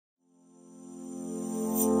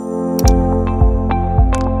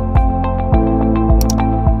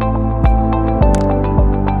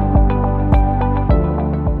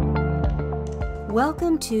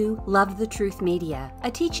to Love the Truth Media,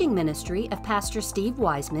 a teaching ministry of Pastor Steve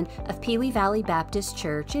Wiseman of Pewee Valley Baptist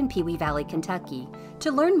Church in Pewee Valley, Kentucky.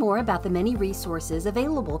 To learn more about the many resources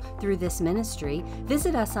available through this ministry,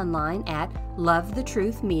 visit us online at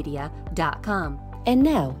lovethetruthmedia.com. And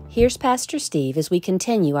now, here's Pastor Steve as we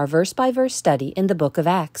continue our verse-by-verse study in the book of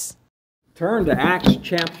Acts. Turn to Acts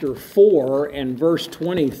chapter 4 and verse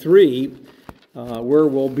 23, where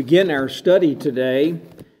we'll begin our study today,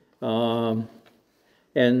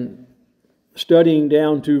 and studying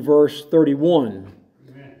down to verse 31.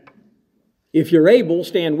 Amen. If you're able,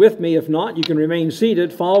 stand with me. If not, you can remain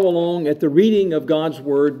seated. Follow along at the reading of God's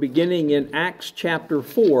Word, beginning in Acts chapter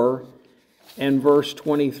 4 and verse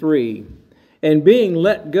 23. And being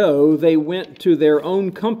let go, they went to their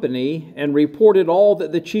own company and reported all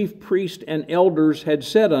that the chief priest and elders had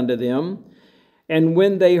said unto them. And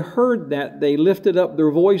when they heard that, they lifted up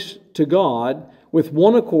their voice to God with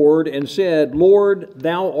one accord and said, Lord,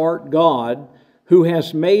 thou art God, who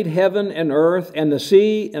hast made heaven and earth and the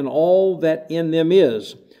sea and all that in them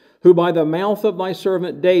is, who by the mouth of thy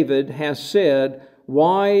servant David hast said,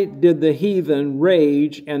 why did the heathen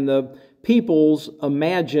rage and the peoples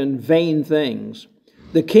imagine vain things?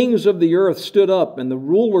 The kings of the earth stood up, and the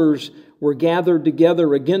rulers were gathered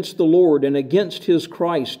together against the Lord and against his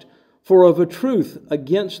Christ. For of a truth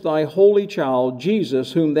against thy holy child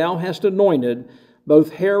Jesus, whom thou hast anointed,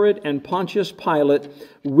 both Herod and Pontius Pilate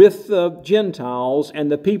with the Gentiles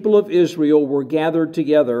and the people of Israel were gathered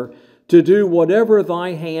together to do whatever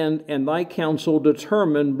thy hand and thy counsel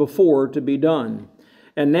determined before to be done.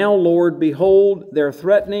 And now, Lord, behold their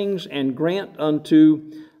threatenings, and grant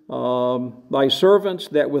unto thy servants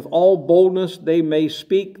that with all boldness they may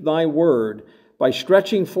speak thy word, by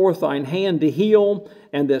stretching forth thine hand to heal,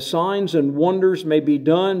 and that signs and wonders may be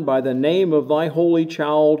done by the name of thy holy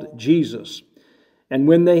child Jesus. And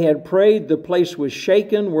when they had prayed, the place was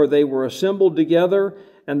shaken where they were assembled together,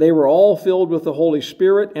 and they were all filled with the Holy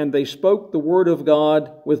Spirit, and they spoke the word of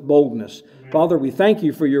God with boldness. Amen. Father, we thank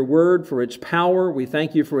you for your word, for its power. We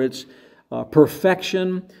thank you for its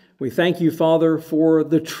perfection. We thank you, Father, for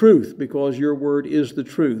the truth, because your word is the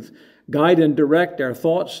truth. Guide and direct our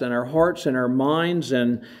thoughts and our hearts and our minds,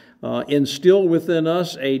 and instill within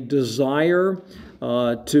us a desire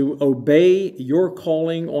to obey your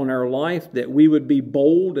calling on our life, that we would be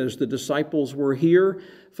bold as the disciples were here.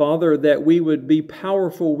 Father, that we would be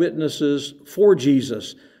powerful witnesses for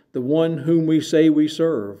Jesus, the one whom we say we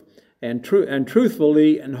serve. And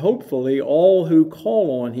truthfully and hopefully, all who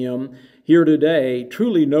call on him here today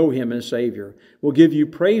truly know him as Savior. We'll give you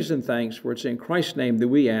praise and thanks, for it's in Christ's name that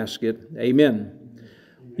we ask it. Amen.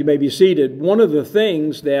 You may be seated. One of the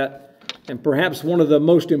things that, and perhaps one of the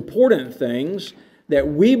most important things that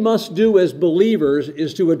we must do as believers,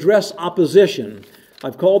 is to address opposition.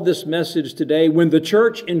 I've called this message today, When the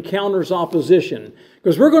Church Encounters Opposition,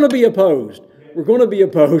 because we're going to be opposed. We're going to be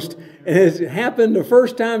opposed. And it happened the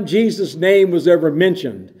first time Jesus' name was ever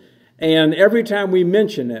mentioned. And every time we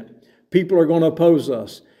mention it, people are going to oppose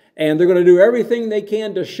us. And they're going to do everything they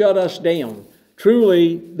can to shut us down.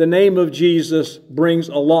 Truly, the name of Jesus brings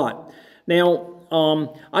a lot. Now,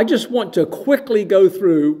 I just want to quickly go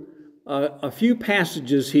through a few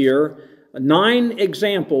passages here, 9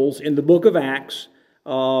 examples in the book of Acts,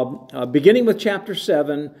 beginning with chapter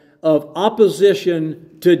 7, of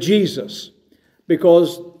opposition to Jesus.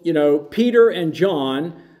 Because, you know, Peter and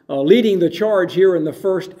John, leading the charge here in the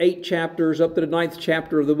first 8 chapters up to the 9th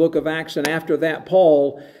chapter of the book of Acts, and after that,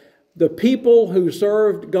 Paul, the people who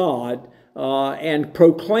served God and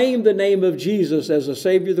proclaimed the name of Jesus as the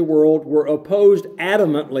Savior of the world were opposed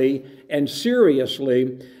adamantly and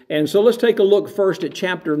seriously. And so let's take a look first at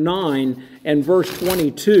chapter 9 and verse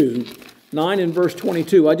 22. 9 and verse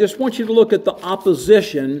 22. I just want you to look at the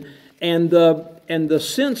opposition and the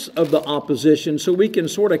sense of the opposition, so we can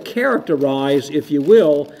sort of characterize, if you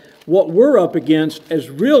will, what we're up against as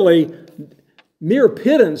really mere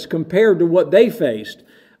pittance compared to what they faced.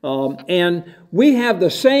 And we have the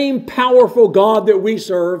same powerful God that we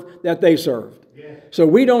serve that they served. Yeah. So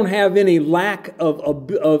we don't have any lack of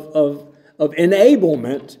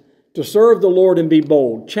enablement to serve the Lord and be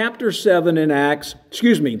bold. Chapter 7 in Acts, I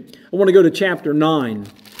want to go to chapter 9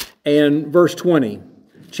 and verse 20.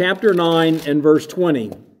 Chapter 9 and verse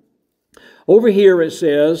 20. Over here it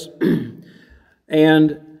says,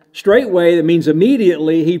 and straightway, that means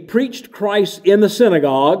immediately, he preached Christ in the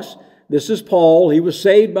synagogues. This is Paul. He was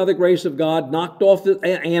saved by the grace of God, knocked off the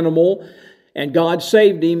animal, and God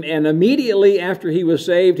saved him. And immediately after he was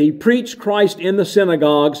saved, he preached Christ in the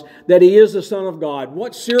synagogues, that he is the Son of God.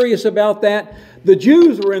 What's serious about that? The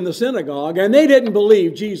Jews were in the synagogue, and they didn't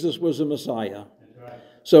believe Jesus was the Messiah.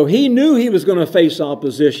 So he knew he was going to face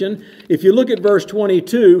opposition. If you look at verse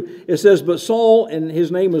 22, it says, "But Saul," and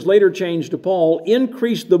his name was later changed to Paul,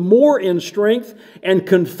 "increased the more in strength and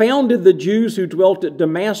confounded the Jews who dwelt at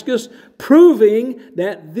Damascus, proving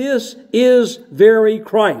that this is very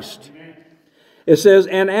Christ." It says,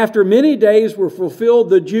 "And after many days were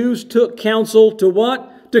fulfilled, the Jews took counsel to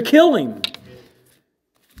what? To kill him."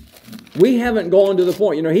 We haven't gone to the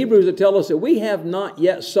point. You know, Hebrews that tell us that we have not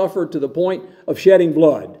yet suffered to the point of shedding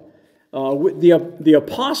blood. The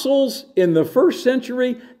apostles in the first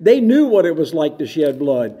century, they knew what it was like to shed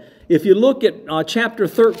blood. If you look at chapter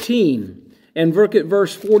 13 and look at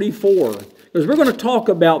verse 44, because we're going to talk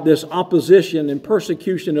about this opposition and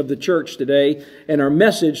persecution of the church today and our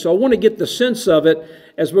message. So I want to get the sense of it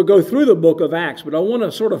as we go through the book of Acts, but I want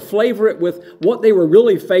to sort of flavor it with what they were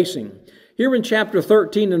really facing. Here in chapter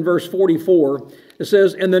 13 and verse 44, it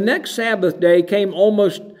says, "And the next Sabbath day came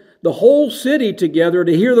almost the whole city together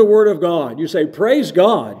to hear the word of God." You say, praise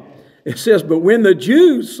God. It says, "But when the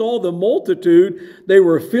Jews saw the multitude, they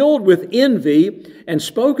were filled with envy and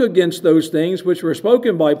spoke against those things which were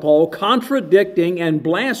spoken by Paul, contradicting and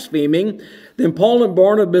blaspheming. Then Paul and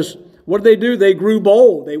Barnabas, what did they do? They grew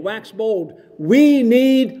bold. They waxed bold. We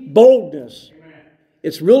need boldness.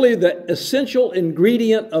 It's really the essential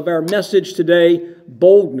ingredient of our message today,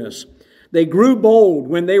 boldness. They grew bold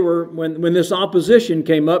when this opposition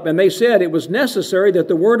came up, and they said it was necessary that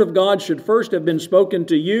the word of God should first have been spoken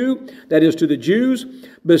to you, that is to the Jews,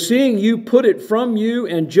 but seeing you put it from you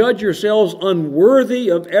and judge yourselves unworthy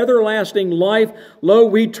of everlasting life, lo,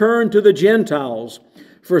 we turn to the Gentiles.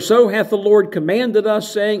 For so hath the Lord commanded us,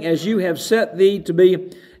 saying, as I have set thee to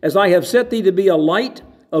be a light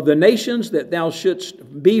of the nations, that thou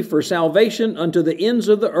shouldst be for salvation unto the ends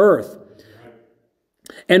of the earth.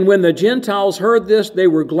 And when the Gentiles heard this, they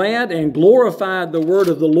were glad and glorified the word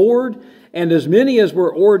of the Lord. And as many as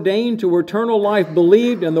were ordained to eternal life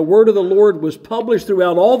believed, and the word of the Lord was published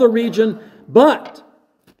throughout all the region. But,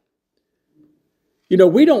 you know,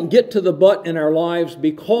 we don't get to the but in our lives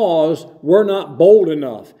because we're not bold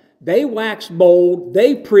enough. They waxed bold,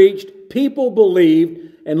 they preached, people believed.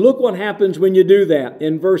 And look what happens when you do that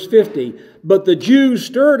in verse 50. "But the Jews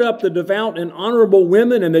stirred up the devout and honorable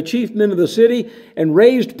women and the chief men of the city and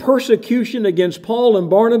raised persecution against Paul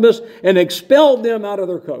and Barnabas and expelled them out of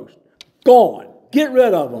their coast." Gone. Get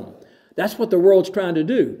rid of them. That's what the world's trying to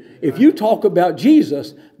do. If you talk about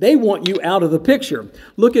Jesus, they want you out of the picture.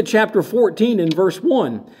 Look at chapter 14 in verse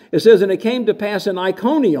 1. It says, "And it came to pass in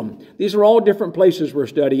Iconium," these are all different places we're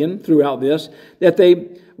studying throughout this, "that they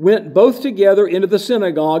went both together into the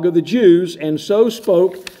synagogue of the Jews, and so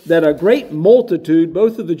spoke that a great multitude,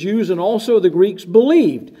 both of the Jews and also the Greeks,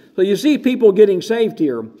 believed." So you see people getting saved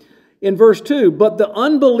here. In verse 2, "But the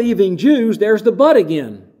unbelieving Jews," there's the but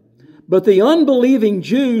again. "But the unbelieving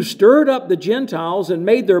Jews stirred up the Gentiles and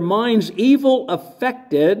made their minds evil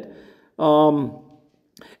affected." And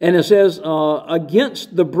it says,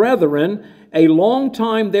 "Against the brethren, a long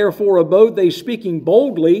time therefore abode they, speaking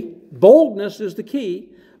boldly." Boldness is the key.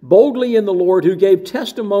 "Boldly in the Lord, who gave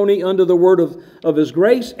testimony unto the word of his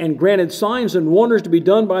grace, and granted signs and wonders to be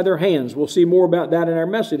done by their hands." We'll see more about that in our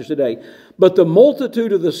message today. "But the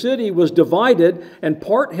multitude of the city was divided, and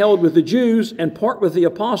part held with the Jews, and part with the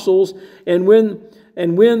apostles. And when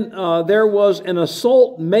there was an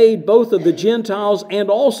assault made both of the Gentiles and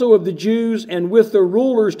also of the Jews, and with the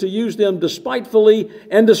rulers to use them despitefully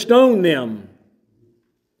and to stone them."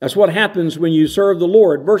 That's what happens when you serve the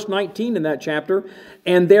Lord. Verse 19 in that chapter,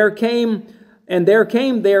 "And there came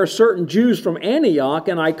there certain Jews from Antioch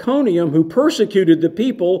and Iconium who persecuted the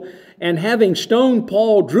people, and having stoned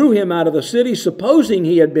Paul, drew him out of the city, supposing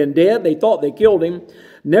he had been dead." They thought they killed him.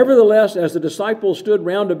 "Nevertheless, as the disciples stood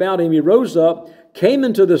round about him, he rose up, came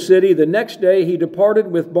into the city. The next day he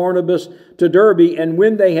departed with Barnabas to Derbe, and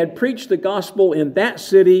when they had preached the gospel in that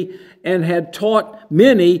city and had taught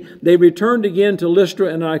many, they returned again to Lystra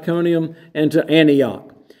and Iconium and to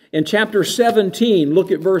Antioch." In chapter 17,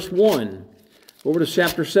 look at verse 1. Over to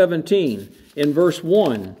chapter 17. In verse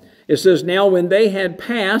 1, it says, "Now when they had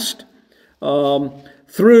passed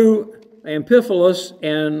through Amphipolis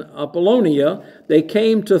and Apollonia, they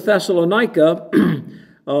came to Thessalonica,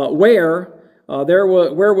 where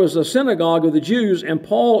was a synagogue of the Jews, and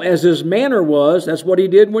Paul, as his manner was," that's what he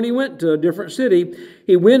did when he went to a different city,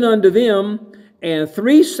 "he went unto them, and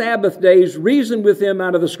 3 Sabbath days reasoned with them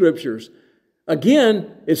out of the Scriptures." Again,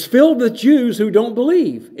 it's filled with Jews who don't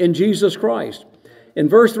believe in Jesus Christ. In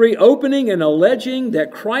verse 3, "Opening and alleging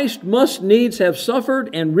that Christ must needs have suffered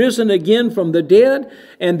and risen again from the dead,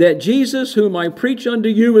 and that Jesus, whom I preach unto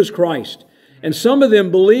you, is Christ." And some of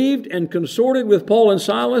them believed and consorted with Paul and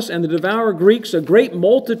Silas, and the devout Greeks a great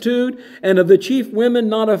multitude, and of the chief women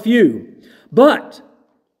not a few. But,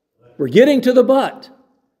 we're getting to the but.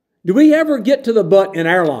 Do we ever get to the but in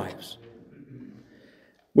our lives?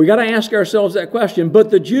 We got to ask ourselves that question.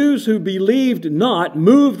 But the Jews who believed not,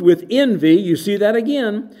 moved with envy, you see that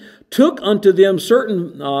again, took unto them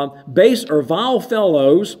certain base or vile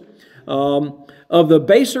fellows, of the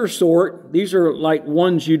baser sort. These are like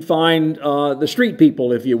ones you'd find, the street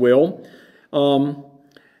people, if you will,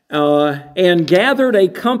 and gathered a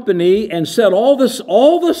company and set all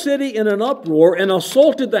the city in an uproar, and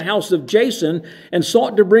assaulted the house of Jason, and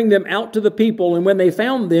sought to bring them out to the people. And when they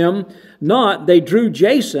found them not, they drew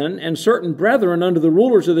Jason and certain brethren unto the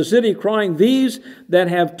rulers of the city, crying, These that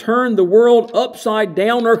have turned the world upside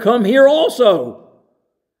down are come here also.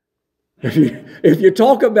 If you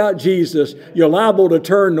talk about Jesus, you're liable to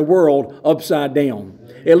turn the world upside down.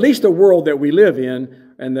 At least the world that we live in,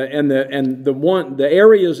 and the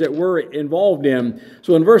areas that we're involved in.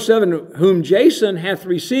 So in verse 7, whom Jason hath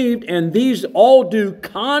received, and these all do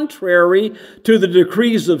contrary to the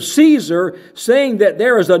decrees of Caesar, saying that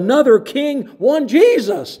there is another king, one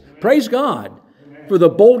Jesus. Praise God for the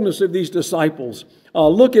boldness of these disciples.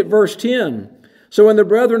 Look at verse 10. So when the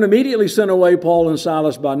brethren immediately sent away Paul and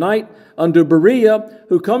Silas by night unto Berea,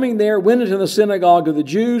 who coming there went into the synagogue of the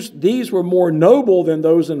Jews, these were more noble than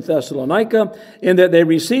those in Thessalonica, in that they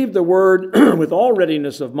received the word with all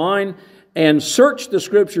readiness of mind, and searched the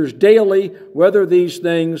Scriptures daily whether these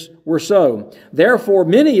things were so. Therefore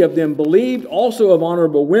many of them believed, also of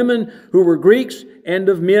honorable women who were Greeks, and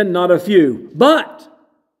of men not a few. But,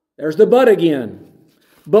 there's the but again,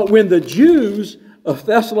 but when the Jews of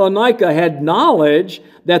Thessalonica had knowledge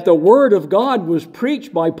that the word of God was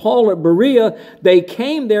preached by Paul at Berea, they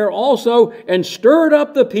came there also and stirred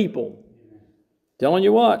up the people. Telling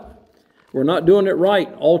you what, we're not doing it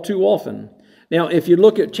right all too often. Now, if you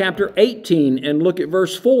look at chapter 18 and look at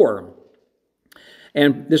verse 4,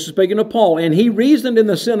 and this is speaking of Paul, and he reasoned in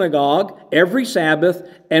the synagogue every Sabbath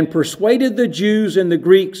and persuaded the Jews and the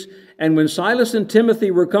Greeks. And when Silas and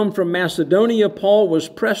Timothy were come from Macedonia, Paul was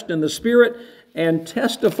pressed in the Spirit and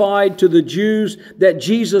testified to the Jews that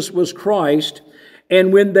Jesus was Christ.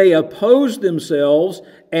 And when they opposed themselves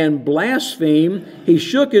and blasphemed, he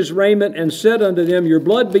shook his raiment and said unto them, Your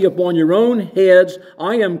blood be upon your own heads.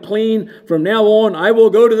 I am clean. From now on I will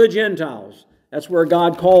go to the Gentiles. That's where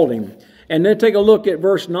God called him. And then take a look at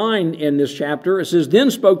verse 9 in this chapter. It says,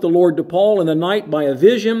 Then spoke the Lord to Paul in the night by a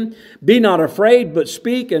vision. Be not afraid, but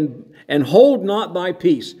speak and hold not thy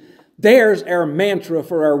peace. There's our mantra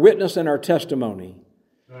for our witness and our testimony.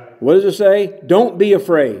 Right. What does it say? Don't be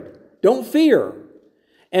afraid. Don't fear.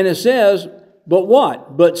 And it says, but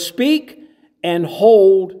what? But speak and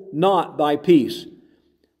hold not thy peace.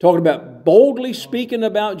 Talking about boldly speaking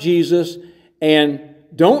about Jesus, and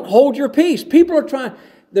don't hold your peace. People are trying.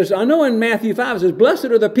 I know in Matthew 5 it says, Blessed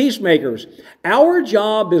are the peacemakers. Our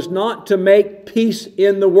job is not to make peace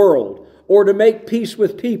in the world or to make peace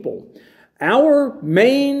with people. Our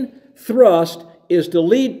main thrust is to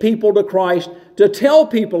lead people to Christ, to tell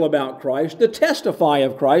people about Christ, to testify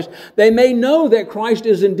of Christ. They may know that Christ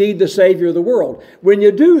is indeed the Savior of the world. When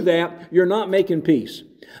you do that, you're not making peace.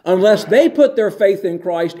 Unless they put their faith in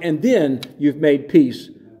Christ, and then you've made peace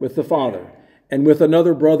with the Father and with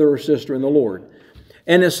another brother or sister in the Lord.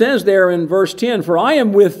 And it says there in verse 10, For I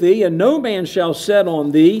am with thee, and no man shall set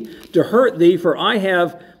on thee to hurt thee, for I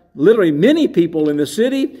have literally many people in the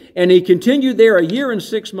city. And he continued there 1 year and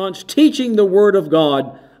 6 months, teaching the word of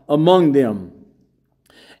God among them.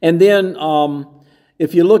 And then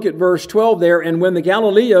if you look at verse 12 there, and when the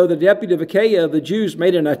Galileo, the deputy of Achaia of the Jews,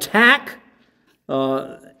 made an attack,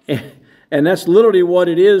 and that's literally what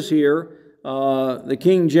it is here. The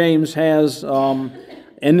King James has an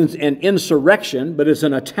insurrection, but it's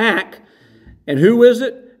an attack. And who is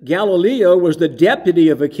it? Galileo was the deputy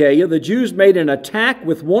of Achaia. The Jews made an attack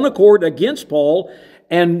with one accord against Paul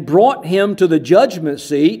and brought him to the judgment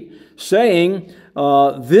seat, saying,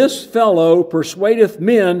 This fellow persuadeth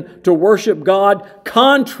men to worship God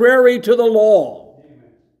contrary to the law.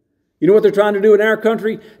 You know what they're trying to do in our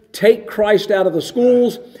country? Take Christ out of the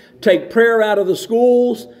schools, take prayer out of the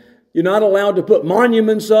schools. You're not allowed to put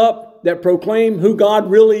monuments up that proclaim who God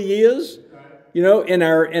really is. You know, in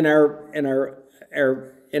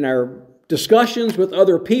our discussions with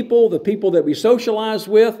other people, the people that we socialize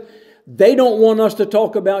with, they don't want us to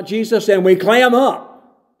talk about Jesus, and we clam up.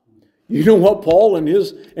 You know what Paul and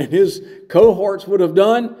his cohorts would have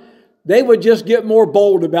done? They would just get more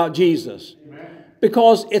bold about Jesus. Amen.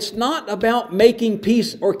 Because it's not about making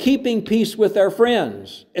peace or keeping peace with our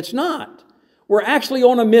friends. It's not. We're actually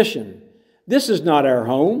on a mission. This is not our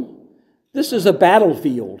home. This is a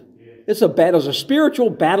battlefield. It's a spiritual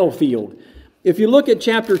battlefield. If you look at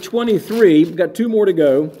chapter 23, we've got 2 more to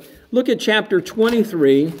go. Look at chapter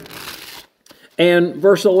 23 and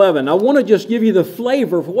verse 11. I want to just give you the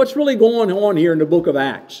flavor for what's really going on here in the book of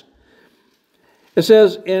Acts. It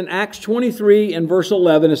says in Acts 23 and verse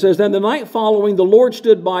 11, it says, Then the night following the Lord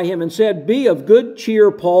stood by him and said, Be of good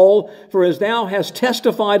cheer, Paul, for as thou hast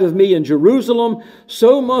testified of me in Jerusalem,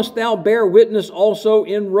 so must thou bear witness also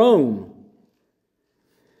in Rome.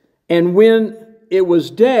 And when it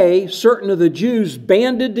was day, certain of the Jews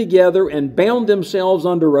banded together and bound themselves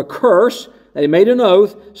under a curse. They made an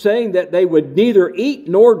oath, saying that they would neither eat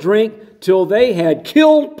nor drink till they had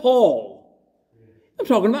killed Paul. I'm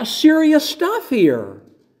talking about serious stuff here.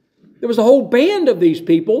 There was a whole band of these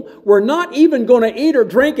people. We're not even going to eat or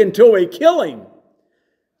drink until we kill him.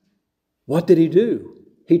 What did he do?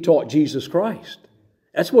 He taught Jesus Christ.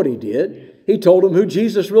 That's what he did. He told them who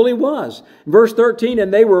Jesus really was. Verse 13,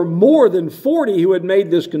 And they were more than 40 who had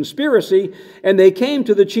made this conspiracy, and they came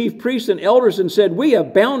to the chief priests and elders and said, We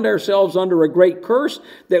have bound ourselves under a great curse,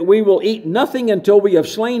 that we will eat nothing until we have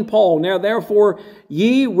slain Paul. Now therefore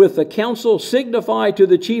ye with the council signify to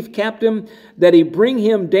the chief captain that he bring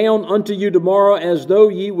him down unto you tomorrow, as though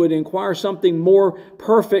ye would inquire something more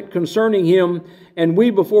perfect concerning him, and we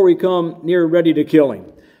before we come near ready to kill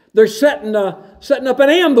him. They're setting up an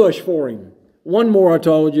ambush for him. One more I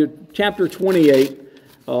told you, chapter 28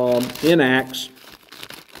 in Acts.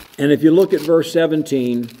 And if you look at verse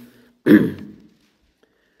 17,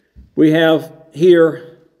 we have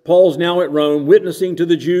here, Paul's now at Rome, witnessing to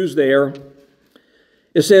the Jews there.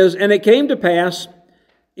 It says, And it came to pass,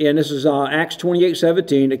 and this is Acts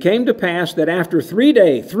 28:17, It came to pass that after 3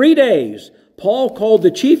 days, Paul called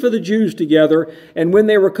the chief of the Jews together, and when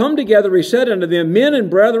they were come together, he said unto them, Men and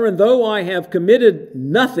brethren, though I have committed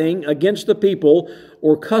nothing against the people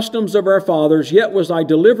or customs of our fathers, yet was I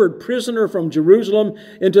delivered prisoner from Jerusalem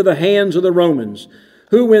into the hands of the Romans,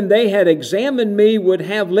 who when they had examined me would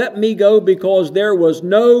have let me go, because there was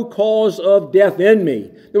no cause of death in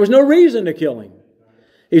me. There was no reason to kill him.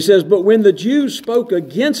 He says, But when the Jews spoke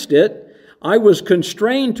against it, I was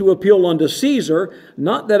constrained to appeal unto Caesar,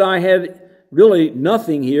 not that I had really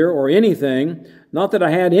nothing here or anything, not that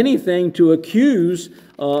I had anything to accuse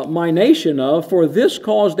my nation of. For this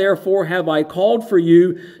cause, therefore, have I called for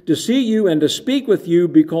you to see you and to speak with you,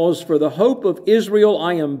 because for the hope of Israel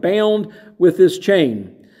I am bound with this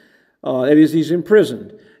chain. That is, he's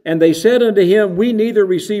imprisoned. And they said unto him, We neither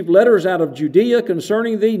received letters out of Judea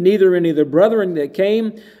concerning thee, neither any of the brethren that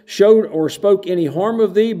came showed or spoke any harm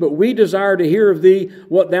of thee, but we desire to hear of thee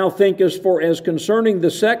what thou thinkest. For as concerning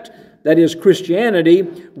the sect, that is Christianity,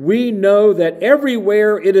 we know that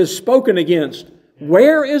everywhere it is spoken against.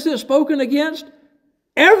 Where is it spoken against?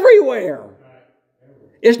 Everywhere.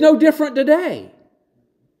 It's no different today.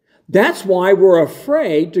 That's why we're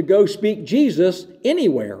afraid to go speak Jesus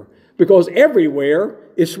anywhere, because everywhere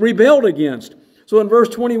it's rebelled against. So in verse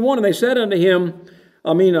 21, and they said unto him,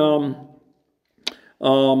 in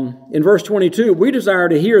verse 22, We desire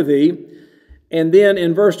to hear thee. And then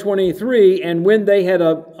in verse 23, And when they had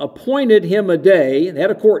appointed him a day, they had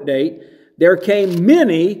a court date, there came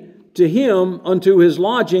many to him unto his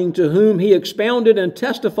lodging, to whom he expounded and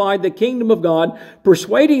testified the kingdom of God,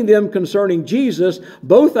 persuading them concerning Jesus,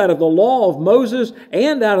 both out of the law of Moses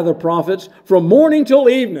and out of the prophets, from morning till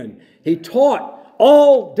evening. He taught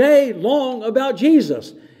all day long about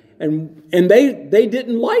Jesus. And they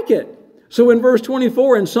didn't like it. So in verse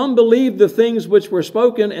 24, And some believed the things which were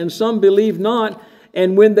spoken, and some believed not.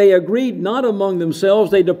 And when they agreed not among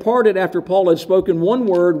themselves, they departed after Paul had spoken one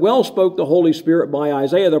word. Well spoke the Holy Spirit by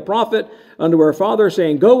Isaiah the prophet unto our father,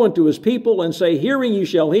 saying, Go unto his people, and say, Hearing you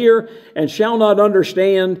shall hear, and shall not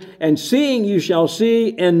understand, and seeing you shall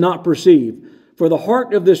see, and not perceive. For the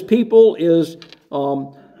heart of this people is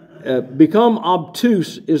become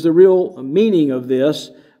obtuse, is the real meaning of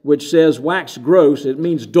this, which says wax gross. It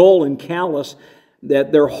means dull and callous,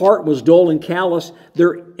 that their heart was dull and callous,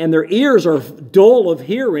 and their ears are dull of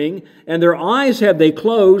hearing, and their eyes have they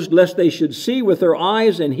closed, lest they should see with their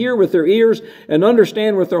eyes, and hear with their ears, and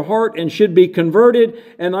understand with their heart, and should be converted,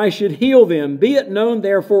 and I should heal them. Be it known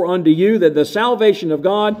therefore unto you that the salvation of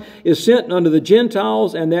God is sent unto the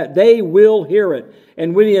Gentiles, and that they will hear it.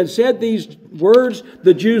 And when he had said these words,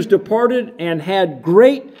 the Jews departed and had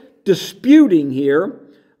great disputing here.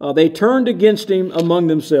 They turned against him among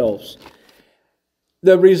themselves.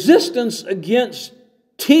 The resistance against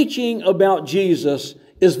teaching about Jesus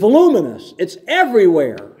is voluminous. It's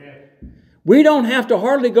everywhere. We don't have to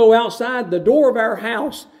hardly go outside the door of our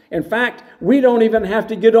house In fact, we don't even have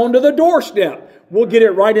to get onto the doorstep. We'll get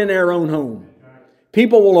it right in our own home.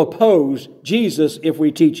 People will oppose Jesus if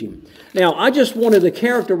we teach Him. Now, I just wanted to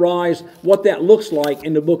characterize what that looks like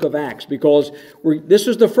in the book of Acts, because this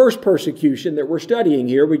is the first persecution that we're studying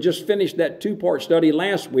here. We just finished that two-part study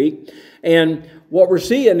last week. And what we're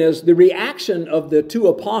seeing is the reaction of the two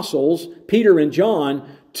apostles, Peter and John,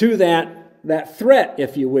 to that threat,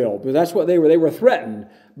 if you will. Because that's what they were. They were threatened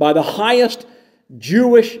by the highest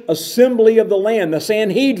Jewish assembly of the land, the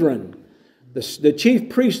Sanhedrin, the chief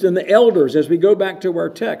priest and the elders, as we go back to our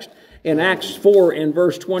text in Acts 4 and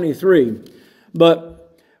verse 23.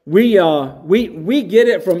 But we get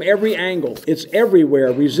it from every angle. It's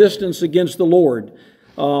everywhere, resistance against the Lord.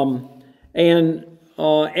 And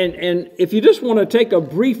if you just want to take a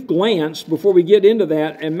brief glance before we get into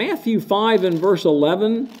that, in Matthew 5 and verse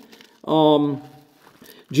 11,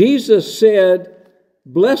 Jesus said,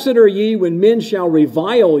 "Blessed are ye when men shall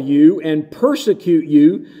revile you and persecute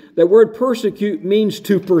you." That word persecute means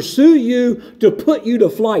to pursue you, to put you to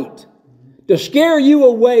flight, to scare you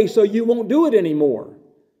away so you won't do it anymore.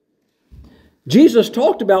 Jesus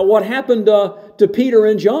talked about what happened to Peter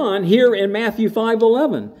and John here in Matthew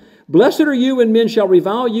 5:11. "Blessed are you when men shall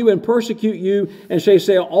revile you and persecute you, and shall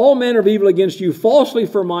say all manner of evil against you falsely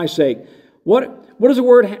for my sake." What does the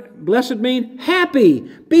word blessed mean? Happy.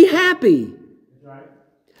 Be happy.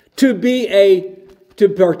 To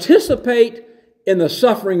participate in the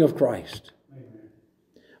suffering of Christ. Amen.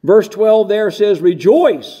 Verse 12 there says,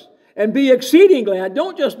 "Rejoice and be exceeding glad."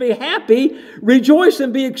 Don't just be happy. Rejoice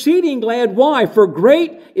and be exceeding glad. Why? "For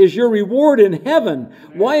great is your reward in heaven."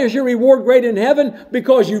 Amen. Why is your reward great in heaven?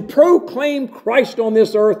 Because you proclaim Christ on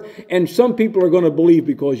this earth, and some people are going to believe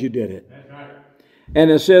because you did it. That's right. And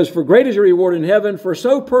it says, "For great is your reward in heaven, for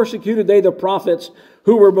so persecuted they the prophets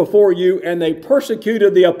who were before you," and they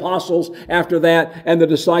persecuted the apostles after that and the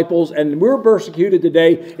disciples. And we're persecuted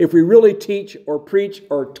today if we really teach or preach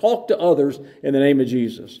or talk to others in the name of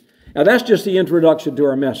Jesus. Now that's just the introduction to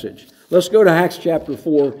our message. Let's go to Acts chapter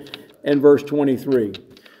 4 and verse 23.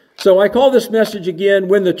 So I call this message again,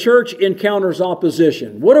 "When the church encounters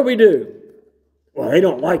opposition." What do we do? Well, they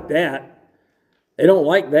don't like that. They don't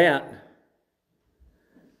like that.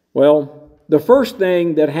 Well, the first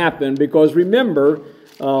thing that happened, because remember,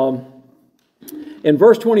 in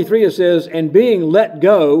verse 23 it says, "And being let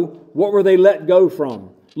go," what were they let go from?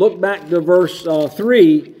 Look back to verse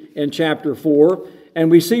 3 in chapter 4,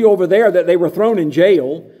 and we see over there that they were thrown in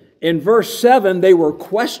jail. In verse 7, they were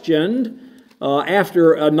questioned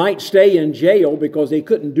after a night stay in jail because they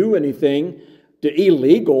couldn't do anything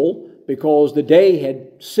illegal, because the day had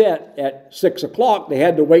set at 6 o'clock. They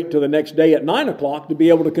had to wait till the next day at 9 o'clock to be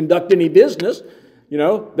able to conduct any business. You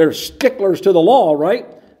know, they're sticklers to the law, right?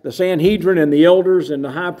 The Sanhedrin and the elders and the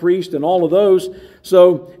high priest and all of those.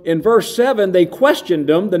 So in verse 7, they questioned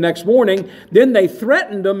them the next morning. Then they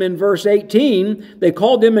threatened them in verse 18. They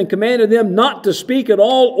called them and commanded them not to speak at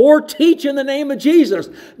all or teach in the name of Jesus.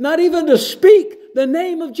 Not even to speak the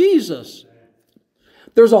name of Jesus.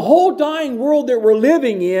 There's a whole dying world that we're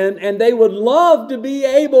living in, and they would love to be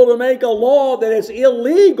able to make a law that it's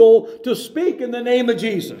illegal to speak in the name of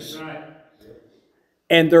Jesus. Right.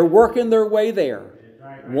 And they're working their way there,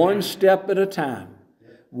 one step at a time.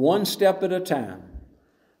 One step at a time.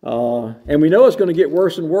 And we know it's going to get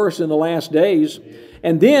worse and worse in the last days.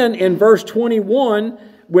 And then in verse 21,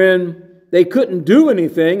 when they couldn't do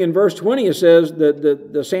anything, in verse 20 it says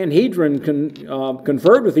that the Sanhedrin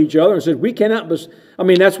conferred with each other and said, "We cannot..."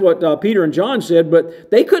 That's what Peter and John said, but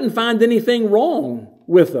they couldn't find anything wrong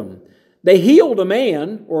with them. They healed a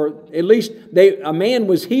man, or at least a man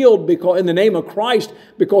was healed because in the name of Christ,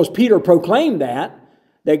 because Peter proclaimed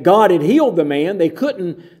that God had healed the man. They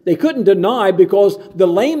couldn't deny, because the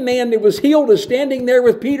lame man that was healed is standing there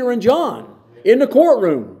with Peter and John in the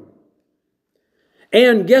courtroom.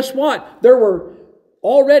 And guess what? There were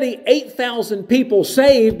already 8,000 people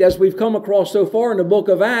saved, as we've come across so far in the book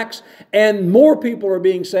of Acts, and more people are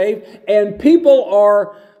being saved, and people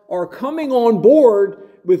are coming on board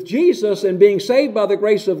with Jesus and being saved by the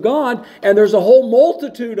grace of God, and there's a whole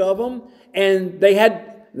multitude of them, and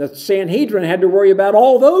the Sanhedrin had to worry about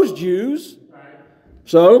all those Jews.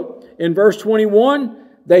 So, in verse 21,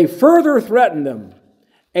 they further threatened them,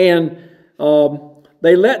 and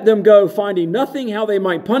they let them go, finding nothing how they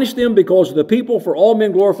might punish them because of the people, for all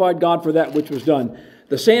men glorified God for that which was done.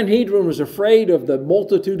 The Sanhedrin was afraid of the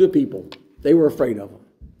multitude of people. They were afraid of them.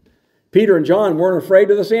 Peter and John weren't afraid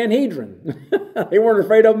of the Sanhedrin. They weren't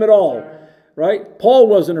afraid of them at all. right? Paul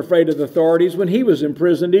wasn't afraid of the authorities when he was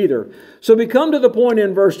imprisoned either. So we come to the point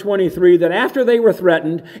in verse 23 that after they were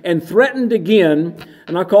threatened and threatened again,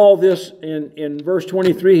 and I call this in verse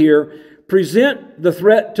 23 here, present the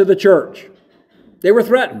threat to the church. They were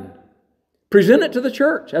threatened. Present it to the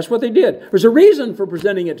church. That's what they did. There's a reason for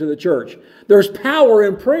presenting it to the church. There's power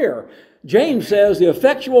in prayer. James says the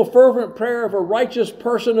effectual fervent prayer of a righteous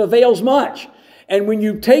person avails much. And when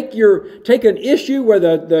you take an issue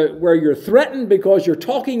where you're threatened because you're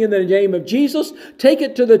talking in the name of Jesus, take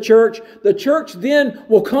it to the church. The church then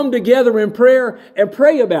will come together in prayer and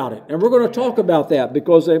pray about it. And we're going to talk about that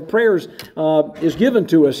because prayers is given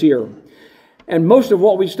to us here. And most of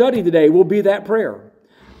what we study today will be that prayer.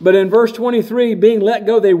 But in verse 23, being let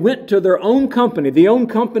go, they went to their own company. The own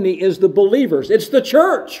company is the believers. It's the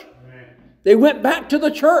church. Amen. They went back to the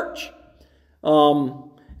church.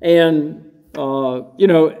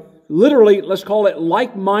 Literally, let's call it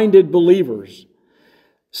like-minded believers.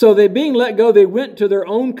 So they being let go, they went to their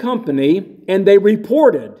own company and they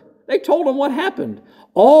reported. They told them what happened.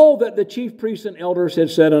 All that the chief priests and elders had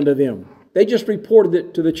said unto them. They just reported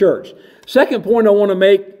it to the church. Second point I want to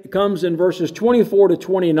make comes in verses 24 to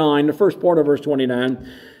 29, the first part of verse 29.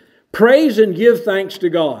 Praise and give thanks to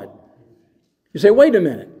God. You say, wait a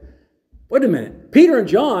minute. Peter and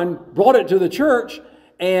John brought it to the church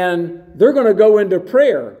and they're going to go into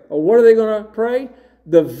prayer. Well, what are they going to pray?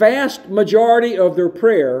 The vast majority of their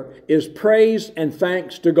prayer is praise and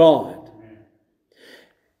thanks to God.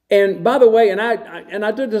 And by the way, and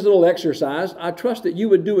I did this little exercise. I trust that you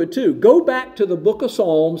would do it too. Go back to the book of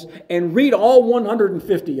Psalms and read all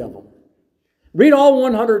 150 of them. Read all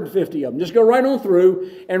 150 of them. Just go right on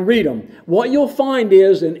through and read them. What you'll find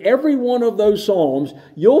is in every one of those Psalms,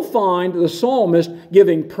 you'll find the psalmist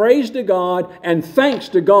giving praise to God and thanks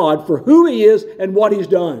to God for who He is and what He's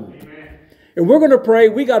done. Amen. And we're going to pray,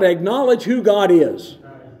 we got to acknowledge who God is.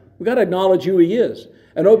 We got to acknowledge who He is.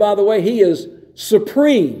 And oh, by the way, He is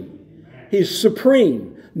supreme. He's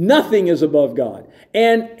supreme. Nothing is above God.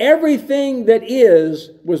 And everything that is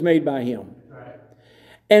was made by Him.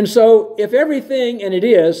 And so if everything, and it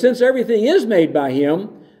is, since everything is made by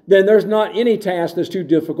Him, then there's not any task that's too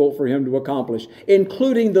difficult for Him to accomplish,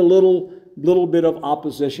 including the little bit of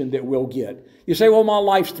opposition that we'll get. You say, well, my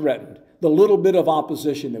life's threatened. The little bit of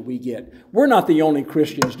opposition that we get. We're not the only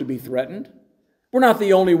Christians to be threatened. We're not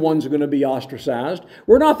the only ones who are going to be ostracized.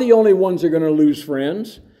 We're not the only ones who are going to lose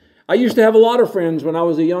friends. I used to have a lot of friends when I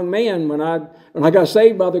was a young man. When I got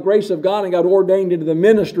saved by the grace of God and got ordained into the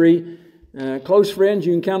ministry, close friends,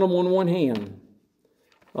 you can count them on one hand.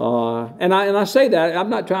 And I say that, I'm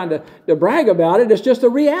not trying to brag about it. It's just a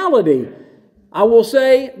reality. I will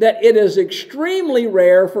say that it is extremely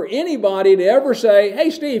rare for anybody to ever say, hey,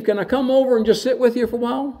 Steve, can I come over and just sit with you for a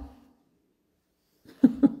while?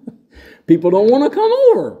 People don't want to come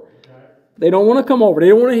over. They don't want to come over. They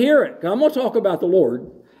don't want to hear it. I'm going to talk about the Lord.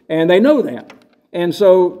 And they know that. And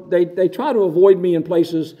so they try to avoid me in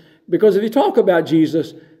places because if you talk about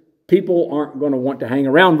Jesus, people aren't going to want to hang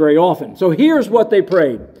around very often. So here's what they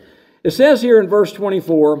prayed. It says here in verse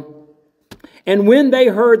 24, and when they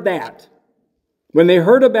heard that, when they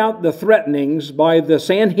heard about the threatenings by the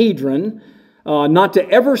Sanhedrin, not to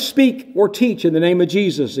ever speak or teach in the name of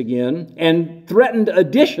Jesus again, and threatened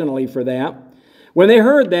additionally for that. When they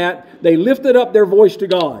heard that, they lifted up their voice to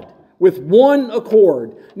God with one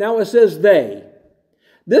accord. Now it says they.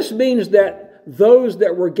 This means that those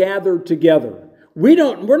that were gathered together.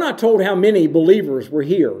 We're not told how many believers were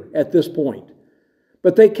here at this point.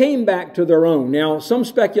 But they came back to their own. Now, some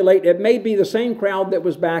speculate it may be the same crowd that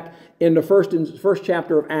was back in the first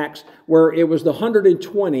chapter of Acts, where it was the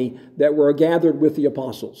 120 that were gathered with the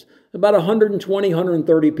apostles. About 120,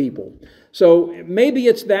 130 people. So maybe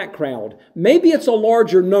it's that crowd. Maybe it's a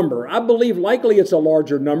larger number. I believe likely it's a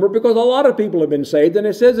larger number because a lot of people have been saved. And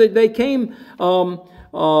it says that they came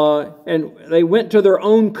and they went to their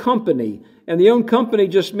own company. And the own company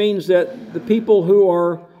just means that the people who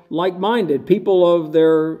are like-minded, people who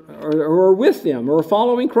are with them, or are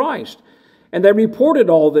following Christ. And they reported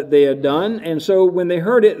all that they had done. And so when they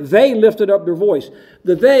heard it, they lifted up their voice.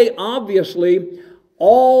 The they, obviously,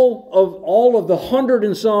 all of the 100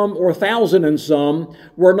 and some or 1,000 and some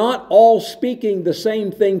were not all speaking the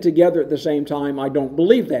same thing together at the same time. I don't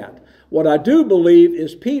believe that. What I do believe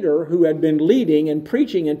is Peter, who had been leading and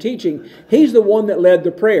preaching and teaching, he's the one that led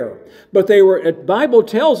the prayer. But the Bible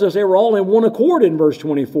tells us they were all in one accord in verse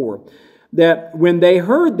 24. That when they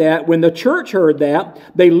heard that, when the church heard that,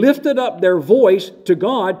 they lifted up their voice to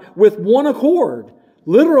God with one accord.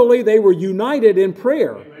 Literally, they were united in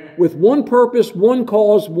prayer with one purpose, one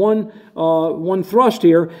cause, one thrust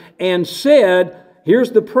here, and said,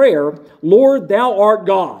 here's the prayer, Lord, thou art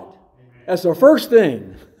God. That's the first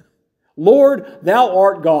thing. Lord, thou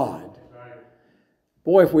art God.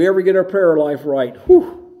 Boy, if we ever get our prayer life right,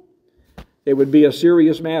 it would be a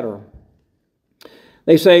serious matter.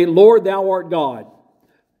 They say, Lord, thou art God.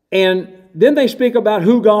 And then they speak about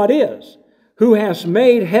who God is, who has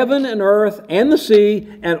made heaven and earth and the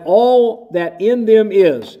sea and all that in them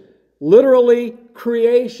is. Literally,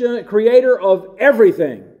 creator of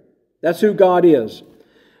everything. That's who God is.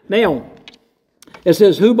 Now, it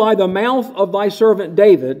says, who by the mouth of thy servant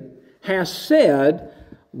David has said,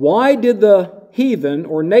 why did the heathen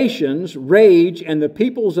or nations rage and the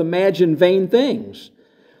peoples imagine vain things?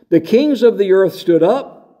 The kings of the earth stood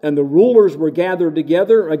up, and the rulers were gathered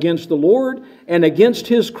together against the Lord and against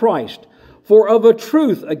his Christ. For of a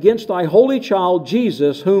truth against thy holy child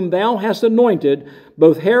Jesus, whom thou hast anointed,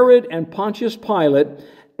 both Herod and Pontius Pilate,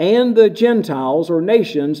 and the Gentiles or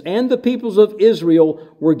nations, and the peoples of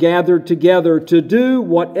Israel were gathered together to do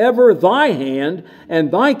whatever thy hand and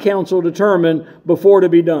thy counsel determined before to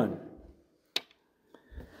be done.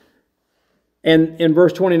 And in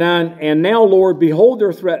verse 29, and now, Lord, behold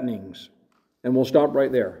their threatenings. And we'll stop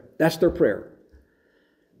right there. That's their prayer.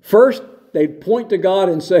 First, they point to God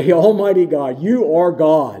and say, Almighty God, you are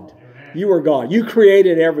God. Amen. You are God. You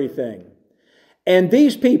created everything. And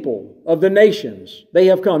these people of the nations, they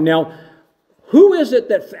have come. Now, who is it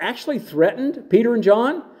that actually threatened Peter and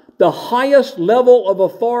John? The highest level of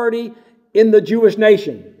authority in the Jewish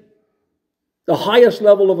nation. The highest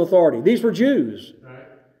level of authority. These were Jews. Right.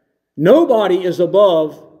 Nobody is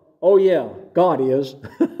above, oh yeah, God is.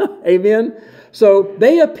 Amen? So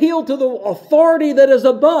they appeal to the authority that is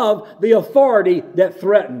above the authority that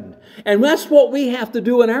threatened. And that's what we have to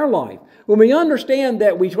do in our life. When we understand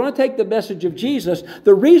that we want to take the message of Jesus,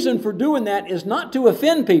 the reason for doing that is not to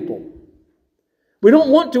offend people. We don't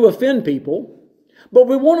want to offend people, but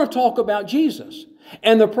we want to talk about Jesus.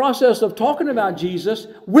 And the process of talking about Jesus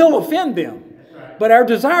will offend them. But our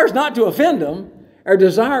desire is not to offend them. Our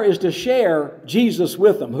desire is to share Jesus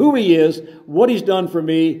with them, who He is, what He's done for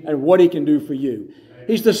me, and what He can do for you.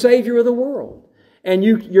 He's the Savior of the world. And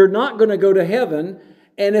you're not going to go to heaven.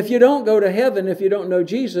 And if you don't go to heaven, if you don't know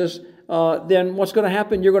Jesus, then what's going to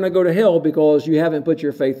happen? You're going to go to hell because you haven't put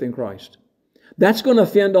your faith in Christ. That's going to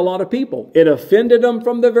offend a lot of people. It offended them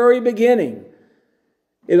from the very beginning.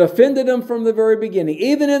 It offended them from the very beginning.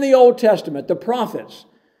 Even in the Old Testament, the prophets,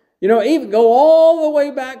 even go all the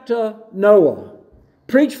way back to Noah.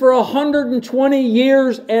 Preach for 120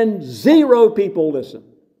 years and 0 people listen.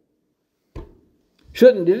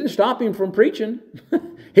 Didn't stop him from preaching.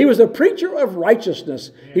 He was a preacher of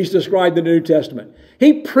righteousness, he's described in the New Testament.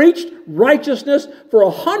 He preached righteousness for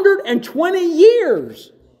 120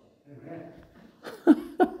 years.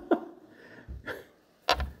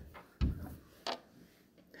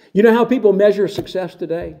 You know how people measure success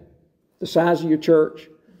today? The size of your church,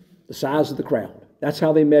 the size of the crowd. That's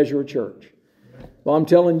how they measure a church. Well, I'm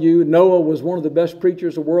telling you, Noah was one of the best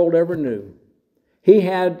preachers the world ever knew. He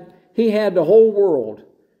had the whole world,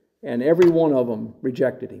 and every one of them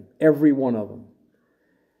rejected him. Every one of them.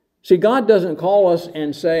 See, God doesn't call us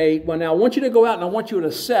and say, well, now I want you to go out and I want you to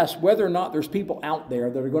assess whether or not there's people out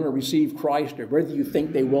there that are going to receive Christ, or whether you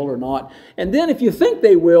think they will or not. And then if you think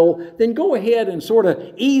they will, then go ahead and sort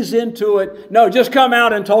of ease into it. No, just come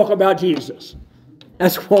out and talk about Jesus.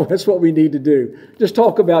 That's what we need to do. Just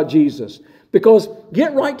talk about Jesus. Because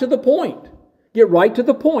get right to the point. Get right to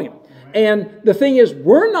the point. And the thing is,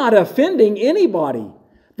 we're not offending anybody.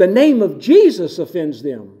 The name of Jesus offends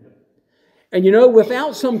them. And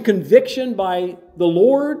without some conviction by the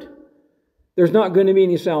Lord, there's not going to be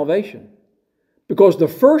any salvation. Because the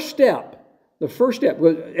first step,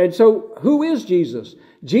 and so who is Jesus?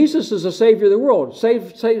 Jesus is the Savior of the world.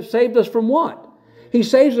 Saved us from what? He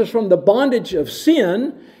saves us from the bondage of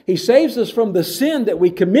sin. He saves us from the sin that we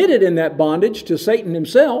committed in that bondage to Satan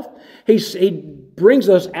himself. He brings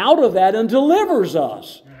us out of that and delivers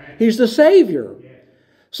us. He's the Savior.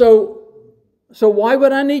 So why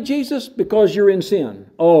would I need Jesus? Because you're in sin.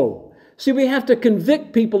 Oh, see, we have to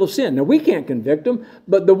convict people of sin. Now, we can't convict them,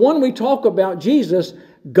 but the one we talk about, Jesus,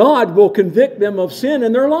 God will convict them of sin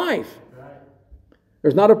in their life.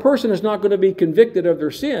 There's not a person that's not going to be convicted of their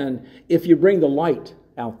sin if you bring the light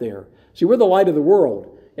out there. See, we're the light of the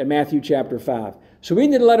world in Matthew chapter 5. So we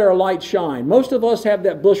need to let our light shine. Most of us have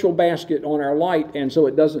that bushel basket on our light, and so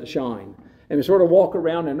it doesn't shine. And we sort of walk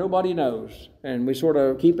around and nobody knows. And we sort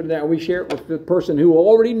of keep it down. We share it with the person who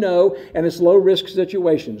already know, and it's low-risk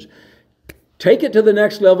situations. Take it to the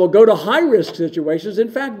next level. Go to high-risk situations. In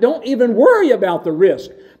fact, don't even worry about the risk,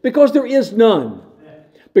 because there is none.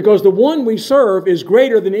 Because the one we serve is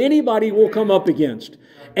greater than anybody will come up against.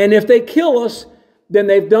 And if they kill us, then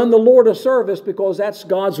they've done the Lord a service, because that's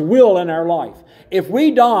God's will in our life. If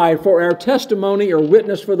we die for our testimony or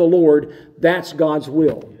witness for the Lord, that's God's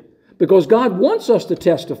will. Because God wants us to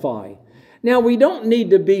testify. Now, we don't need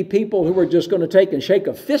to be people who are just going to take and shake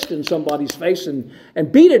a fist in somebody's face and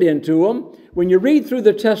beat it into them. When you read through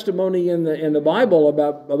the testimony in the Bible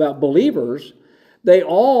about believers, they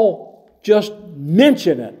all just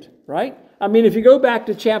mention it, right? I mean, if you go back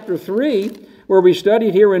to chapter 3, where we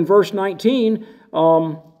studied here in verse 19,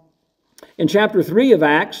 in chapter 3 of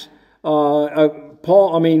Acts,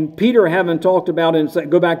 Peter having talked about,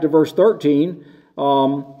 go back to verse 13,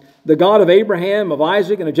 the God of Abraham, of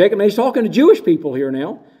Isaac, and of Jacob. And he's talking to Jewish people here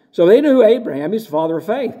now. So they knew Abraham, he's the father of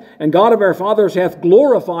faith. And God of our fathers hath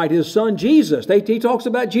glorified his son Jesus. He talks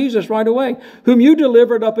about Jesus right away. Whom you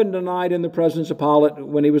delivered up and denied in the presence of Pilate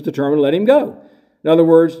when he was determined to let him go. In other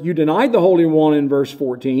words, you denied the Holy One in verse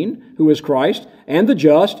 14, who is Christ, and the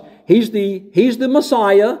just. He's the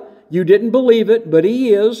Messiah. You didn't believe it, but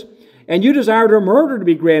he is. And you desired a murder to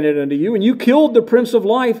be granted unto you, and you killed the Prince of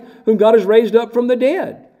Life, whom God has raised up from the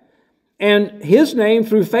dead. And his name,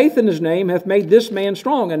 through faith in his name, hath made this man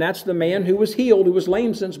strong. And that's the man who was healed, who was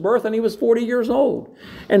lame since birth, and he was 40 years old.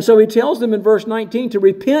 And so he tells them in verse 19 to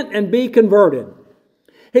repent and be converted.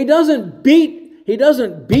 He doesn't beat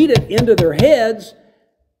it into their heads.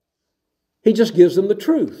 He just gives them the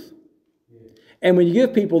truth. And when you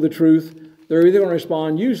give people the truth, they're either going to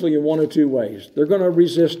respond usually in one of two ways. They're going to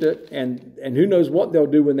resist it, and who knows what they'll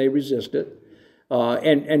do when they resist it.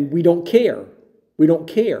 And we don't care. We don't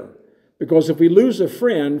care. Because if we lose a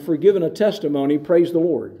friend for giving a testimony, praise the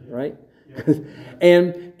Lord, right? Yeah.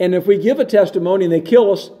 and if we give a testimony and they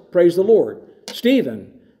kill us, praise the Lord.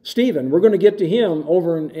 Stephen, we're going to get to him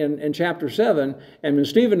over in chapter 7. And when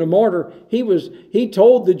Stephen the martyr, he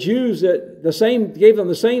told the Jews that gave them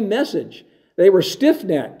the same message. They were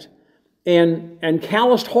stiff-necked and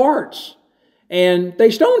calloused hearts. And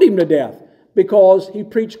they stoned him to death because he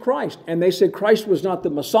preached Christ. And they said Christ was not the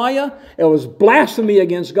Messiah. It was blasphemy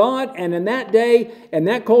against God. And in that day, in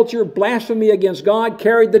that culture, blasphemy against God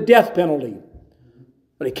carried the death penalty.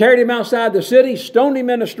 But he carried him outside the city, stoned him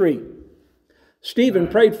in the street. Stephen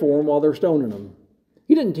prayed for him while they're stoning him.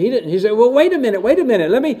 He didn't. He said, well, wait a minute.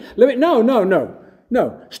 Let me.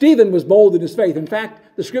 No. Stephen was bold in his faith. In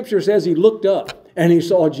fact, the scripture says he looked up and he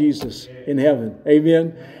saw Jesus in heaven.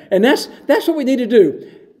 Amen. And that's what we need to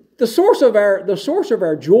do. The source of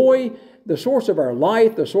our joy, the source of our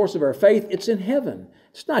life, the source of our faith, it's in heaven.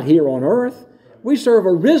 It's not here on earth. We serve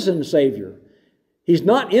a risen Savior. He's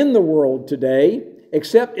not in the world today,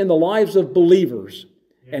 except in the lives of believers.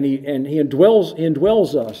 And he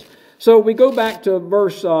indwells us. So we go back to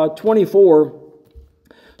verse 24.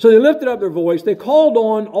 So they lifted up their voice. They called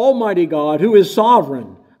on Almighty God, who is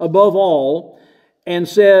sovereign above all, and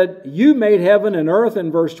said, you made heaven and earth,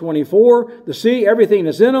 in verse 24, the sea, everything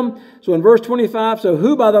that's in them. So in verse 25, so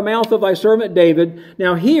who by the mouth of thy servant David.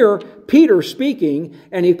 Now here, Peter speaking,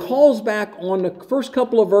 and he calls back on the first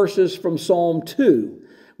couple of verses from Psalm 2,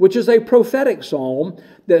 which is a prophetic psalm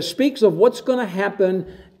that speaks of what's going to happen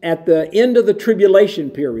at the end of the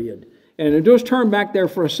tribulation period. And just turn back there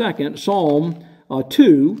for a second, Psalm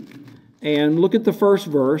 2, and look at the first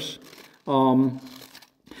verse.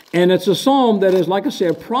 And it's a psalm that is, like I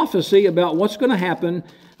said, a prophecy about what's going to happen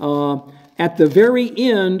at the very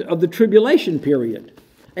end of the tribulation period.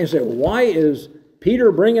 And you say, well, why is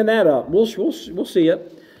Peter bringing that up? We'll see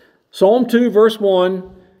it. Psalm 2, verse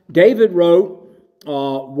 1, David wrote,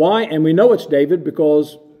 why, and we know it's David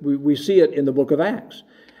because we see it in the book of Acts.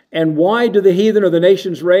 And why do the heathen or the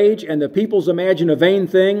nations rage and the peoples imagine a vain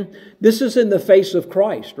thing? This is in the face of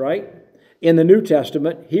Christ, right? In the New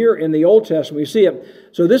Testament. Here in the Old Testament, we see it.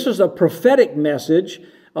 So this is a prophetic message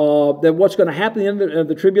that what's going to happen in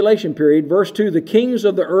the tribulation period. Verse 2, the kings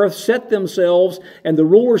of the earth set themselves, and the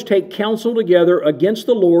rulers take counsel together against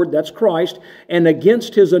the Lord, that's Christ, and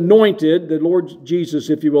against his anointed, the Lord Jesus,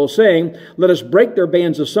 if you will, saying, let us break their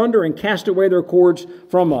bands asunder and cast away their cords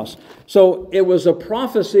from us. So it was a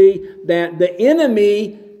prophecy that the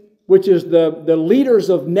enemy, which is the leaders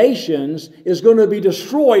of nations, is going to be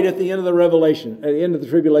destroyed at the end of the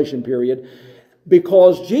tribulation period,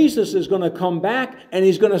 because Jesus is going to come back and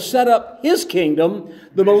he's going to set up his kingdom,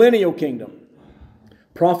 the millennial kingdom,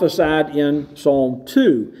 prophesied in Psalm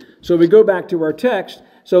 2. So we go back to our text.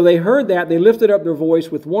 So they heard that, they lifted up their voice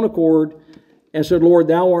with one accord and said, Lord,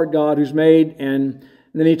 thou art God who's made. And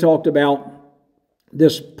then he talked about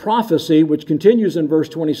this prophecy, which continues in verse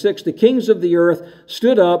 26, the kings of the earth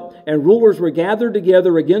stood up, and rulers were gathered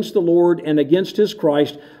together against the Lord and against his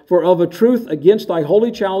Christ. For of a truth against thy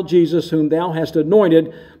holy child Jesus, whom thou hast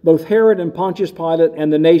anointed, both Herod and Pontius Pilate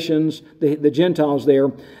and the nations, the Gentiles there,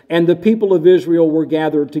 and the people of Israel were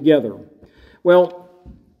gathered together. Well,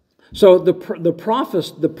 so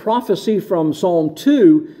the prophecy from Psalm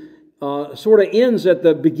 2 sort of ends at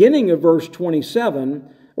the beginning of verse 27,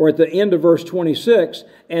 or at the end of verse 26,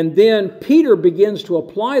 and then Peter begins to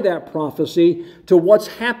apply that prophecy to what's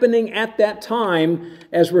happening at that time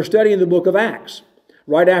as we're studying the book of Acts,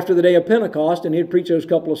 right after the day of Pentecost, and he'd preach those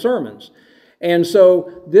couple of sermons. And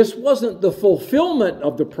so this wasn't the fulfillment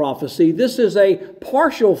of the prophecy. This is a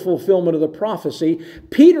partial fulfillment of the prophecy.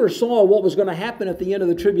 Peter saw what was going to happen at the end of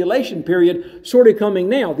the tribulation period sort of coming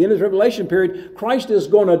now. At the end of the tribulation period, Christ is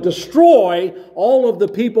going to destroy all of the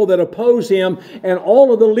people that oppose him, and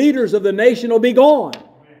all of the leaders of the nation will be gone.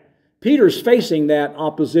 Peter's facing that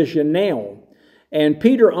opposition now. And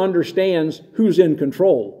Peter understands who's in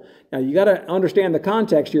control. Now, you got to understand the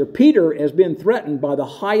context here. Peter has been threatened by the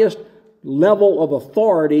highest level of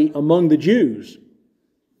authority among the Jews.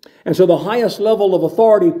 And so the highest level of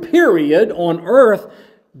authority, period, on earth,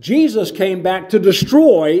 Jesus came back to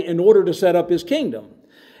destroy in order to set up his kingdom.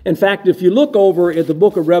 In fact, if you look over at the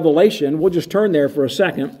book of Revelation, we'll just turn there for a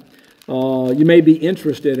second. You may be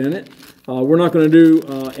interested in it. We're not going to do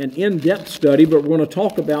an in-depth study, but we're going to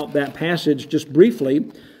talk about that passage just briefly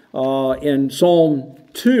in Psalm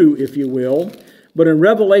 2, if you will. But in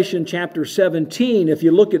Revelation chapter 17, if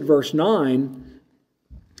you look at verse 9,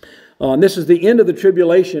 and this is the end of the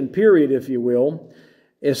tribulation period, if you will.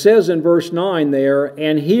 It says in verse 9 there,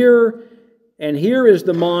 And here is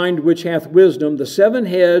the mind which hath wisdom. The 7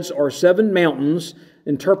 heads are 7 mountains.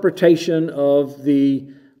 Interpretation of the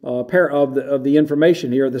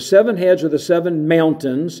information here. The 7 heads are the 7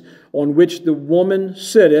 mountains on which the woman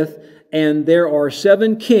sitteth, and there are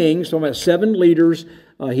 7 kings, talking about 7 leaders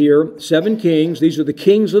here, 7 kings. These are the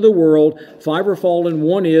kings of the world. 5 are fallen,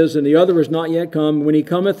 1 is, and the other is not yet come. When he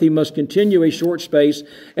cometh, he must continue a short space.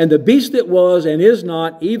 And the beast that was and is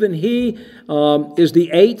not, even he is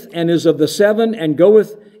the 8th, and is of the 7, and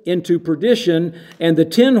goeth into perdition. And the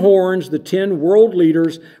 10 horns, the 10 world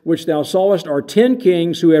leaders, which thou sawest, are 10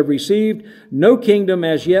 kings who have received no kingdom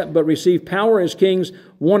as yet, but receive power as kings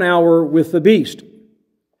 1 hour with the beast.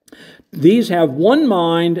 These have one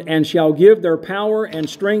mind, and shall give their power and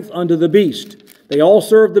strength unto the beast. They all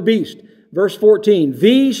serve the beast. Verse 14,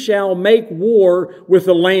 These shall make war with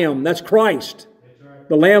the Lamb. That's Christ,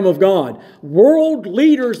 the Lamb of God. World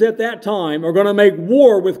leaders at that time are going to make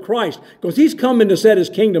war with Christ, because he's coming to set his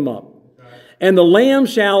kingdom up. And the Lamb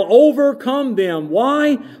shall overcome them.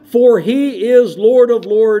 Why? For he is Lord of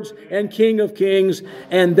lords and King of kings,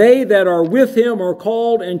 and they that are with him are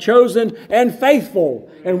called and chosen and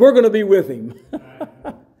faithful. And we're going to be with him.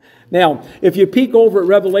 Now, if you peek over at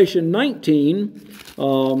Revelation 19,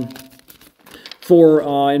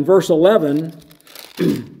 in verse 11,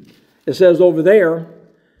 it says over there,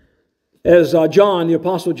 as John, the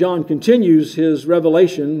Apostle John, continues his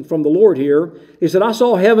revelation from the Lord here, he said, I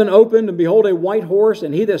saw heaven opened, and behold a white horse,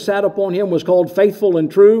 and he that sat upon him was called Faithful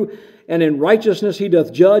and True, and in righteousness he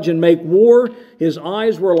doth judge and make war. His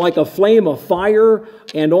eyes were like a flame of fire,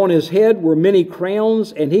 and on his head were many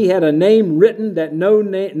crowns, and he had a name written that no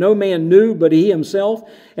man knew but he himself,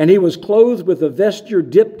 and he was clothed with a vesture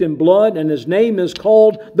dipped in blood, and his name is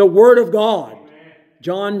called the Word of God.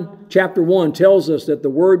 John chapter 1 tells us that the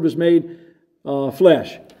Word was made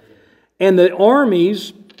flesh. And the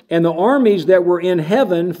armies that were in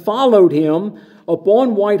heaven followed him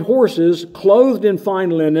upon white horses, clothed in fine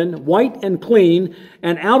linen, white and clean,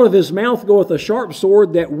 and out of his mouth goeth a sharp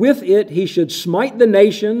sword, that with it he should smite the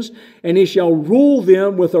nations, and he shall rule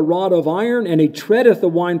them with a rod of iron, and he treadeth the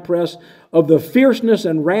winepress of the fierceness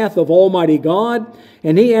and wrath of Almighty God.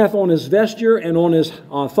 And he hath on his vesture and on his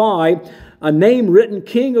thigh a name written,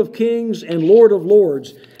 King of Kings and Lord of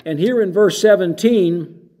Lords. And here in verse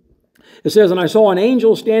 17, it says, And I saw an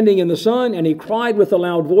angel standing in the sun, and he cried with a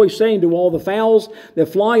loud voice, saying to all the fowls that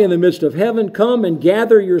fly in the midst of heaven, Come and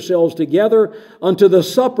gather yourselves together unto the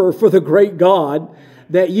supper for the great God,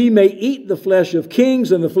 that ye may eat the flesh of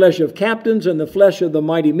kings, and the flesh of captains, and the flesh of the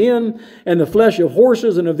mighty men, and the flesh of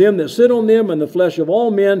horses, and of them that sit on them, and the flesh of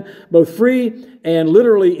all men, both free and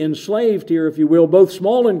literally enslaved here, if you will, both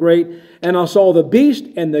small and great. And I saw the beast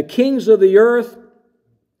and the kings of the earth,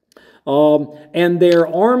 and their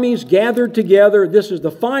armies gathered together. This is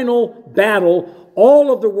the final battle.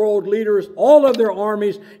 All of the world leaders, all of their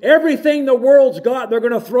armies, everything the world's got, they're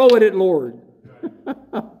going to throw at it, Lord.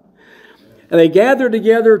 And they gathered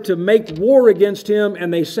together to make war against him,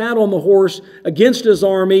 and they sat on the horse against his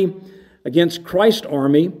army, against Christ's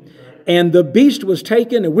army. And the beast was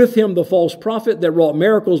taken, and with him the false prophet that wrought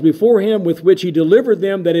miracles before him, with which he delivered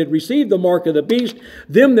them that had received the mark of the beast,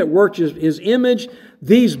 them that worked his image.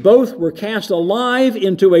 These both were cast alive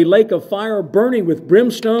into a lake of fire, burning with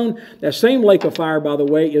brimstone. That same lake of fire, by the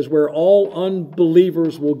way, is where all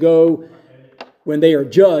unbelievers will go when they are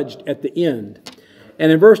judged at the end.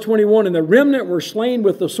 And in verse 21, and the remnant were slain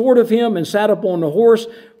with the sword of him, and sat upon the horse,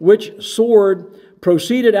 which sword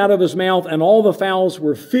proceeded out of his mouth, and all the fowls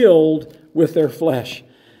were filled with their flesh.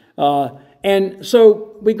 And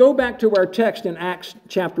so we go back to our text in Acts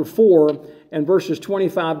chapter 4 and verses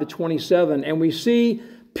 25 to 27, and we see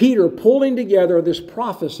Peter pulling together this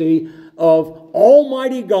prophecy of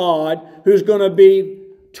Almighty God who's going to be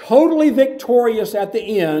totally victorious at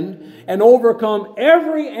the end and overcome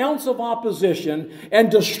every ounce of opposition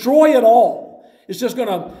and destroy it all. It's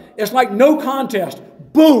like no contest.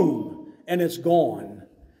 Boom! And it's gone.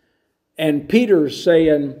 And Peter's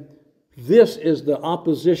saying, this is the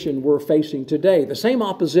opposition we're facing today. The same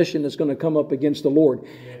opposition that's going to come up against the Lord.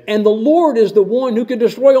 And the Lord is the one who can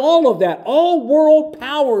destroy all of that. All world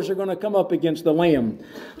powers are going to come up against the Lamb.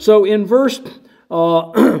 So in verse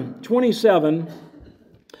 27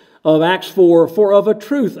 of Acts 4, for of a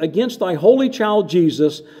truth against thy holy child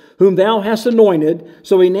Jesus, whom thou hast anointed.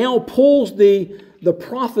 So he now pulls the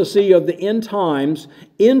prophecy of the end times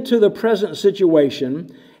into the present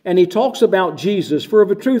situation. And he talks about Jesus, for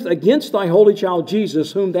of a truth against thy holy child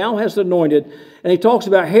Jesus, whom thou hast anointed. And he talks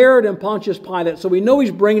about Herod and Pontius Pilate. So we know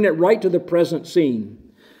he's bringing it right to the present scene.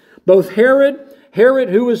 Both Herod,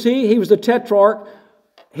 who was he? He was the tetrarch.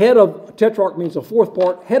 Tetrarch means the fourth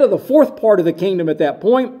part. Head of the fourth part of the kingdom at that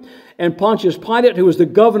point. And Pontius Pilate, who was the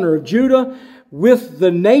governor of Judah, with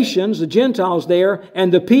the nations, the Gentiles there,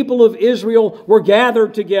 and the people of Israel were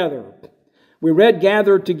gathered together. We read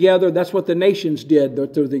gathered together. That's what the nations did.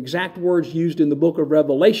 They're the exact words used in the book of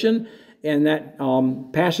Revelation and that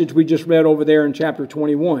passage we just read over there in chapter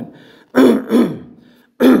 21.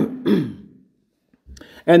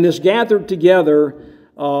 And this gathered together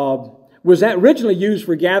was that originally used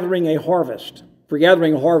for gathering a harvest.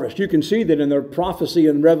 You can see that in the prophecy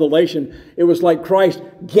in Revelation, it was like Christ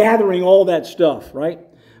gathering all that stuff, right?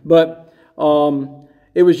 But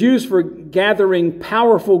it was used for gathering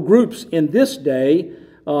powerful groups in this day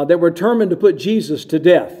that were determined to put Jesus to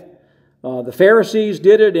death. The Pharisees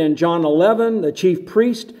did it in John 11. The chief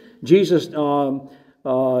priest, the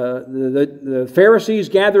Pharisees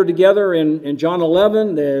gathered together in John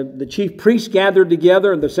 11. The chief priests gathered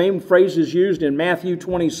together. The same phrase is used in Matthew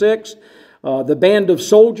 26. The band of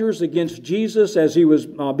soldiers against Jesus as he was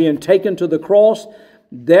being taken to the cross.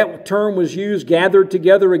 That term was used, gathered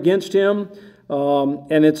together against him.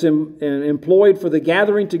 And it's employed for the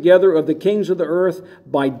gathering together of the kings of the earth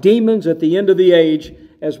by demons at the end of the age,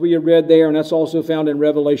 as we have read there, and that's also found in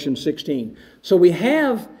Revelation 16. So we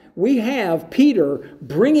have Peter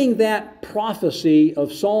bringing that prophecy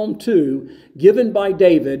of Psalm 2 given by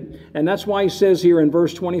David, and that's why he says here in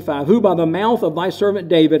verse 25, who by the mouth of thy servant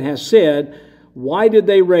David has said, why did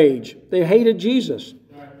they rage? They hated Jesus.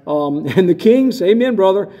 And the kings, amen,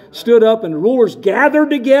 brother, stood up and the rulers gathered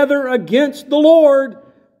together against the Lord.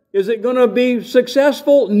 Is it going to be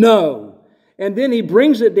successful? No. And then he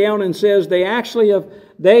brings it down and says they actually have,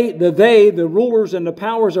 the rulers and the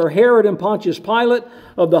powers are Herod and Pontius Pilate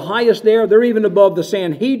of the highest there. They're even above the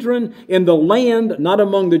Sanhedrin in the land, not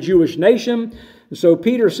among the Jewish nation. And so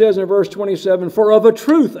Peter says in verse 27, for of a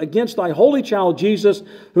truth against thy holy child Jesus,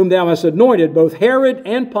 whom thou hast anointed, both Herod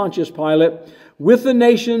and Pontius Pilate, with the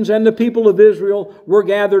nations and the people of Israel were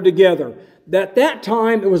gathered together. At that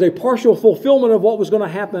time, it was a partial fulfillment of what was going to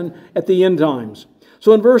happen at the end times.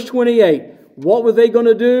 So in verse 28, what were they going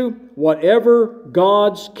to do? Whatever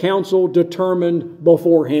God's counsel determined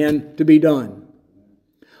beforehand to be done.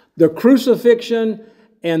 The crucifixion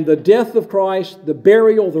and the death of Christ, the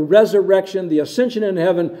burial, the resurrection, the ascension in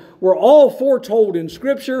heaven were all foretold in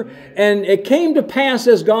Scripture, and it came to pass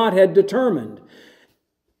as God had determined.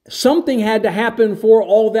 Something had to happen for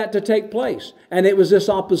all that to take place. And it was this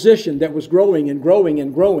opposition that was growing and growing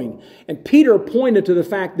and growing. And Peter pointed to the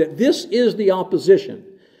fact that this is the opposition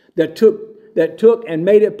that took and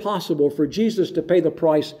made it possible for Jesus to pay the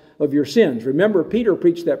price of your sins. Remember, Peter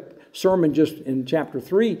preached that sermon just in chapter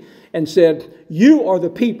 3 and said, you are the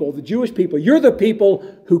people, the Jewish people, you're the people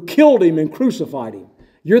who killed him and crucified him.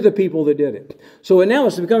 You're the people that did it. So now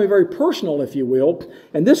it's becoming very personal, if you will.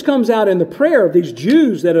 And this comes out in the prayer of these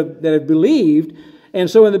Jews that have believed. And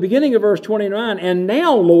so in the beginning of verse 29, and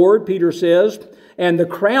now, Lord, Peter says, and the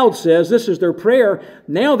crowd says, this is their prayer.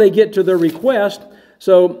 Now they get to their request.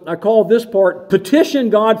 So I call this part, petition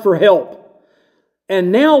God for help.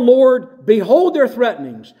 And now, Lord, behold their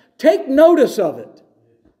threatenings. Take notice of it.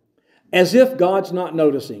 As if God's not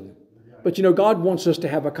noticing. But you know, God wants us to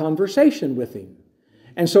have a conversation with Him.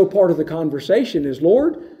 And so part of the conversation is,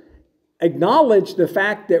 Lord, acknowledge the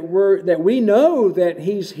fact that we know that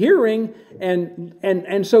He's hearing.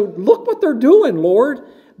 And so look what they're doing, Lord.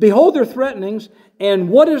 Behold their threatenings. And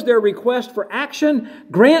what is their request for action?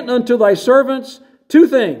 Grant unto thy servants two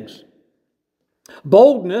things.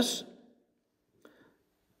 Boldness,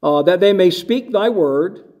 that they may speak thy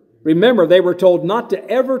word. Remember, they were told not to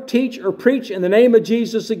ever teach or preach in the name of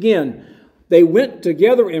Jesus again. They went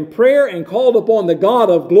together in prayer and called upon the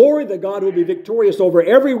God of glory, the God who will be victorious over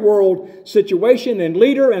every world situation and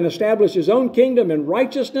leader and establish His own kingdom in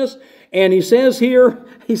righteousness. And He says here,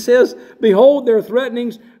 He says, behold their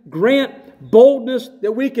threatenings, grant boldness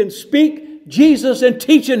that we can speak Jesus and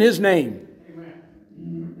teach in His name.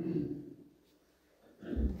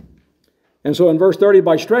 And so in verse 30,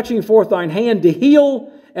 by stretching forth thine hand to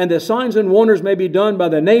heal, and that signs and wonders may be done by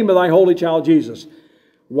the name of thy holy child Jesus.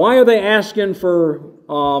 Why are they asking for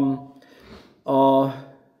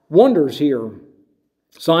wonders here?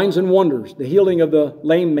 Signs and wonders, the healing of the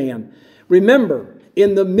lame man. Remember,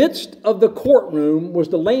 in the midst of the courtroom was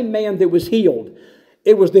the lame man that was healed.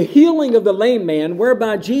 It was the healing of the lame man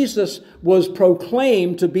whereby Jesus was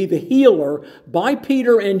proclaimed to be the healer by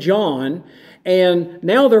Peter and John. And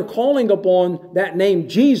now they're calling upon that name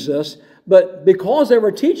Jesus. But because they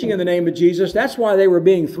were teaching in the name of Jesus, that's why they were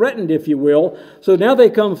being threatened, if you will. So now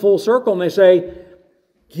they come full circle and they say,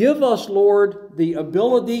 give us, Lord, the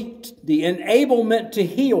ability, the enablement to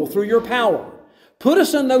heal through your power. Put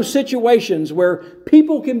us in those situations where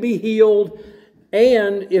people can be healed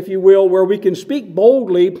and, if you will, where we can speak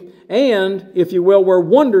boldly and, if you will, where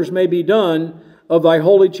wonders may be done of thy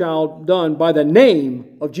holy child done by the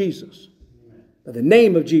name of Jesus. By the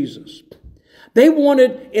name of Jesus. They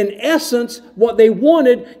wanted, in essence, what they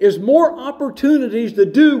wanted is more opportunities to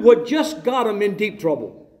do what just got them in deep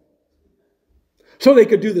trouble. So they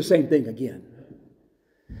could do the same thing again.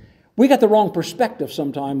 We got the wrong perspective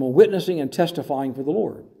sometime on witnessing and testifying for the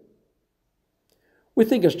Lord. We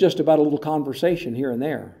think it's just about a little conversation here and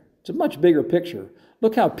there. It's a much bigger picture.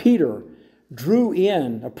 Look how Peter drew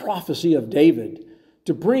in a prophecy of David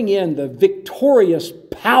to bring in the victorious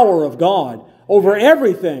power of God over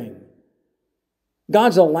everything.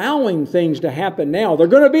 God's allowing things to happen now. They're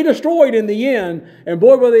going to be destroyed in the end, and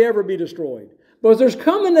boy, will they ever be destroyed. But there's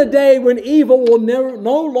coming a day when evil will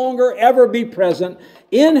no longer ever be present.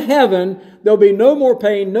 In heaven, there'll be no more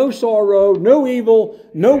pain, no sorrow, no evil,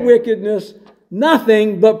 no wickedness,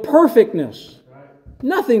 nothing but perfectness.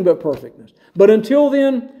 Nothing but perfectness. But until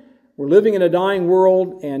then, we're living in a dying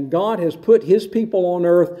world, and God has put His people on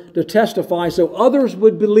earth to testify so others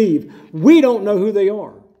would believe. We don't know who they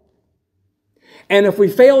are. And if we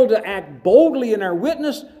fail to act boldly in our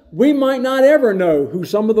witness, we might not ever know who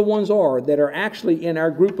some of the ones are that are actually in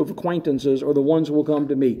our group of acquaintances or the ones we'll come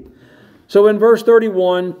to meet. So in verse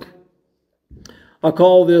 31, I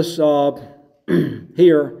call this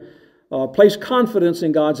here, place confidence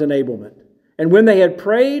in God's enablement. And when they had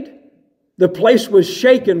prayed, the place was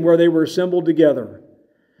shaken where they were assembled together.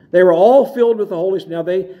 They were all filled with the Holy Spirit.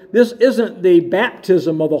 Now, this isn't the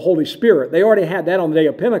baptism of the Holy Spirit. They already had that on the day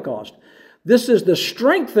of Pentecost. This is the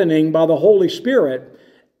strengthening by the Holy Spirit,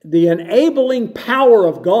 the enabling power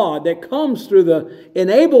of God that comes through the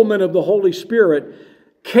enablement of the Holy Spirit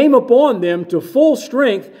came upon them to full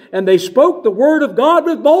strength, and they spoke the word of God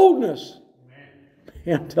with boldness.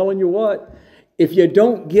 And I'm telling you what, if you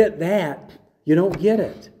don't get that, you don't get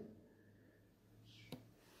it.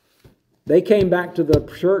 They came back to the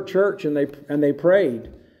church and they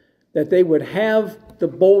prayed that they would have the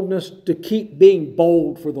boldness to keep being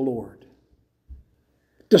bold for the Lord,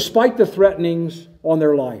 despite the threatenings on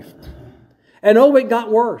their life. And oh, it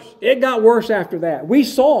got worse. It got worse after that. We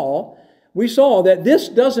saw that this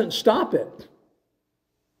doesn't stop it.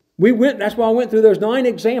 That's why I went through those 9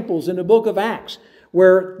 examples in the book of Acts,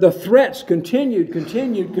 where the threats continued.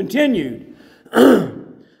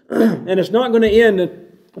 And it's not going to end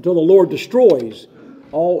until the Lord destroys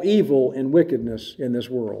all evil and wickedness in this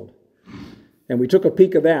world. And we took a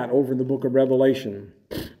peek of that over in the book of Revelation.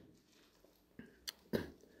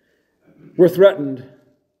 We're threatened.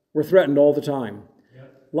 We're threatened all the time.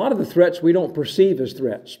 A lot of the threats we don't perceive as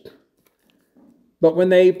threats. But when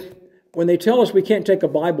they tell us we can't take a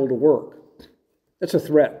Bible to work, that's a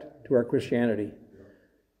threat to our Christianity.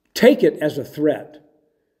 Take it as a threat.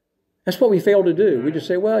 That's what we fail to do. We just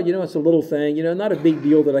say, well, it's a little thing. Not a big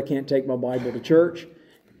deal that I can't take my Bible to church.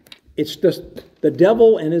 It's just the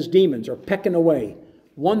devil and his demons are pecking away,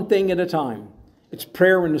 one thing at a time. It's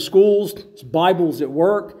prayer in the schools. It's Bibles at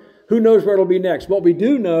work. Who knows where it'll be next? What we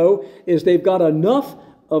do know is they've got enough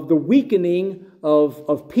of the weakening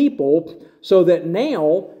of people so that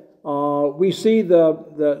now we see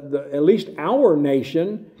at least our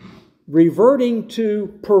nation reverting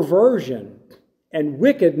to perversion and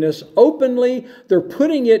wickedness openly. They're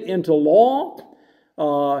putting it into law.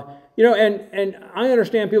 And I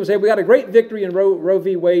understand people say, we got a great victory in Roe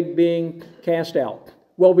v. Wade being cast out.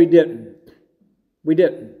 Well, we didn't. We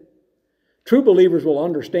didn't. True believers will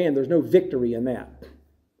understand there's no victory in that.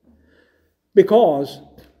 Because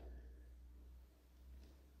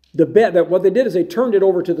what they did is they turned it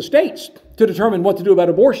over to the states to determine what to do about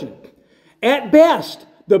abortion. At best,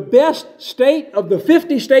 the best state of the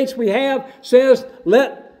 50 states we have says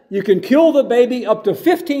you can kill the baby up to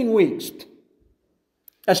 15 weeks.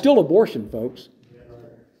 That's still abortion, folks.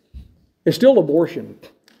 It's still abortion.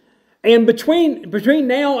 And between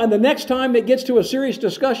now and the next time it gets to a serious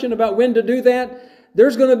discussion about when to do that,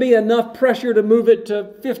 there's going to be enough pressure to move it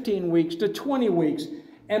to 15 weeks, to 20 weeks.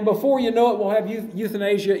 And before you know it, we'll have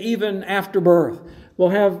euthanasia even after birth. We'll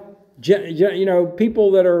have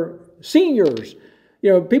people that are seniors,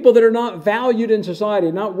 people that are not valued in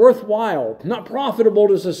society, not worthwhile, not profitable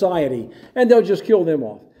to society, and they'll just kill them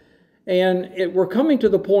off. And we're coming to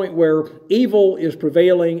the point where evil is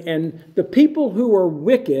prevailing, and the people who are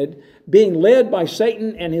wicked, being led by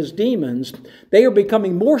Satan and his demons, they are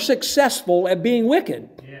becoming more successful at being wicked.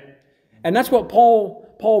 Yeah. And that's what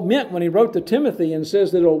Paul meant when he wrote to Timothy and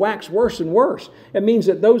says that it'll wax worse and worse. It means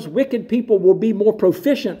that those wicked people will be more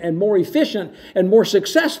proficient and more efficient and more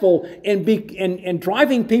successful in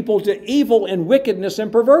driving people to evil and wickedness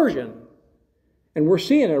and perversion. And we're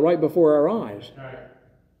seeing it right before our eyes. Right.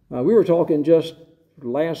 We were talking just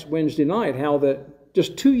last Wednesday night how that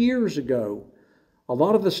just 2 years ago, a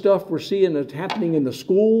lot of the stuff we're seeing that's happening in the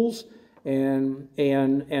schools and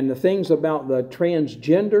the things about the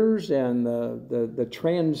transgenders and the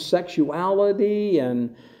transsexuality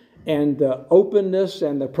and the openness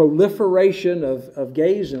and the proliferation of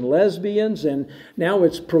gays and lesbians, and now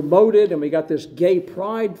it's promoted, and we got this gay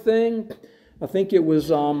pride thing. I think it was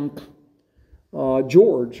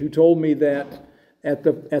George who told me that at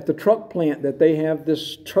the truck plant that they have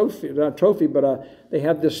this they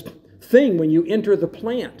have this thing when you enter the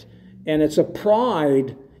plant, and it's a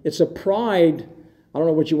pride, I don't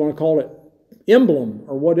know what you want to call it, emblem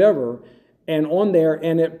or whatever, and on there,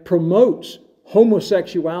 and it promotes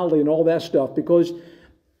homosexuality and all that stuff, because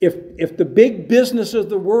if the big business of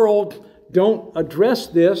the world don't address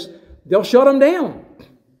this, they'll shut them down.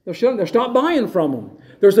 They'll stop buying from them.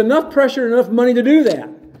 There's enough pressure and enough money to do that.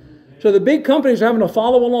 So the big companies are having to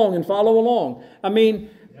follow along. I mean,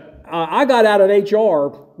 I got out of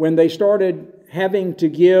HR when they started having to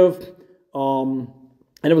give, and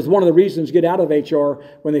it was one of the reasons to get out of HR,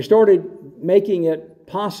 when they started making it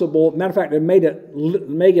possible. Matter of fact, they make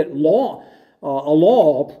it a law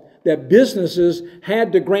that businesses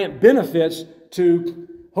had to grant benefits to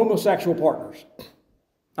homosexual partners.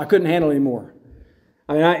 I couldn't handle it anymore.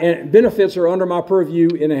 And benefits are under my purview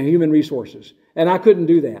in human resources. And I couldn't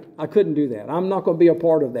do that. I'm not going to be a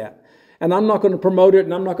part of that. And I'm not going to promote it,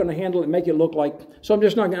 and I'm not going to handle it and make it look like... So I'm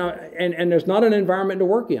just not going to... And there's not an environment to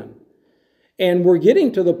work in. And we're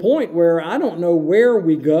getting to the point where I don't know where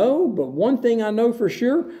we go, but one thing I know for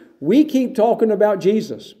sure, we keep talking about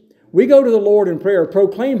Jesus. We go to the Lord in prayer,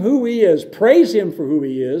 proclaim who He is, praise Him for who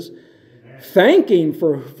He is, thank Him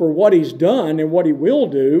for what He's done and what He will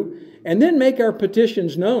do, and then make our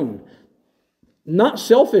petitions known. Not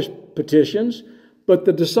selfish petitions, but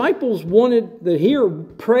the disciples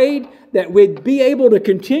prayed that we'd be able to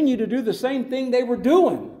continue to do the same thing they were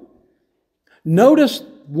doing. Notice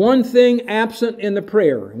one thing absent in the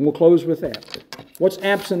prayer, and we'll close with that. What's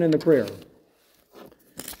absent in the prayer?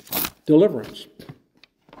 Deliverance.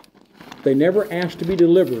 They never asked to be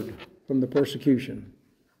delivered from the persecution.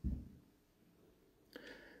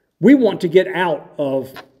 We want to get out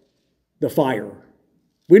of the fire.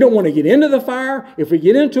 We don't want to get into the fire. If we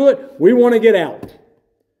get into it, we want to get out.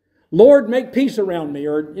 Lord, make peace around me.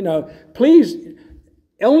 Or, please,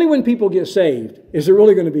 only when people get saved is there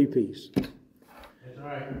really going to be peace. That's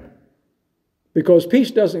right. Because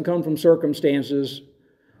peace doesn't come from circumstances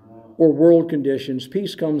or world conditions.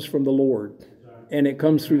 Peace comes from the Lord. And it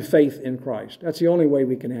comes through faith in Christ. That's the only way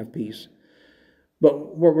we can have peace.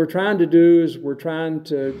 But what we're trying to do is we're trying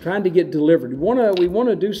to get delivered. We want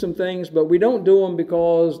to do some things, but we don't do them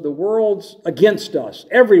because the world's against us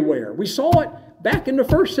everywhere. We saw it back in the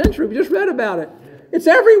first century. We just read about it. It's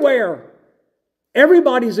everywhere.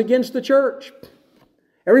 Everybody's against the church.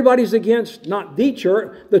 Everybody's against, not the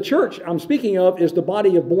church. The church I'm speaking of is the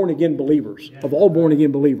body of born-again believers, of all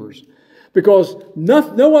born-again believers. Because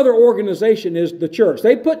no other organization is the church.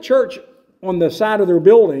 They put church on the side of their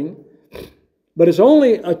building, but it's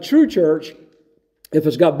only a true church if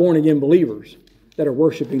it's got born-again believers that are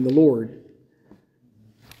worshiping the Lord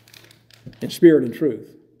in spirit and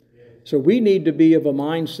truth. So we need to be of a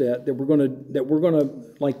mindset that we're going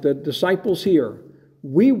to, like the disciples here,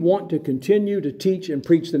 we want to continue to teach and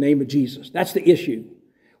preach the name of Jesus. That's the issue.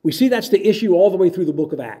 We see that's the issue all the way through the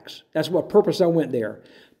book of Acts. That's what purpose I went there.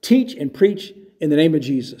 Teach and preach in the name of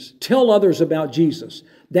Jesus. Tell others about Jesus.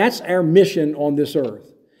 That's our mission on this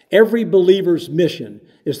earth. Every believer's mission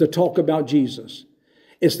is to talk about Jesus.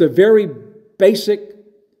 It's the very basic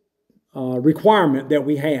requirement that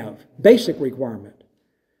we have. Basic requirement.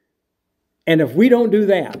 And if we don't do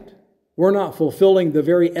that, we're not fulfilling the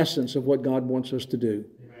very essence of what God wants us to do.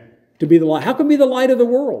 Amen. To be the light. How can we be the light of the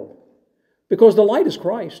world? Because the light is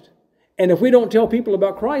Christ. And if we don't tell people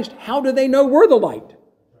about Christ, how do they know we're the light?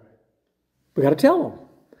 We've got to tell them.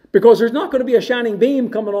 Because there's not going to be a shining beam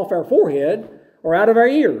coming off our forehead or out of our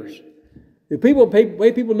ears. The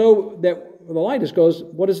way people know that the light is because,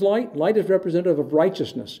 what is light? Light is representative of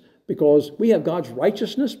righteousness. Because we have God's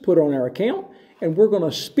righteousness put on our account, and we're going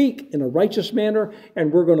to speak in a righteous manner,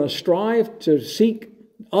 and we're going to strive to seek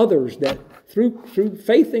others that through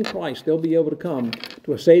faith in Christ, they'll be able to come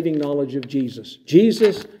to a saving knowledge of Jesus.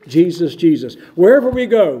 Jesus, Jesus, Jesus. Wherever we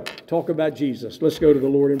go, talk about Jesus. Let's go to the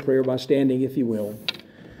Lord in prayer by standing, if you will.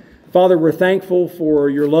 Father, we're thankful for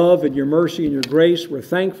your love and your mercy and your grace. We're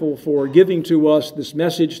thankful for giving to us this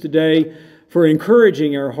message today, for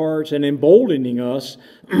encouraging our hearts and emboldening us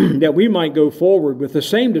that we might go forward with the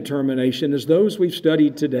same determination as those we've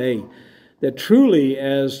studied today. That truly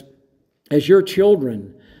as your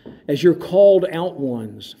children, as your called out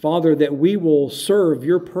ones, Father, that we will serve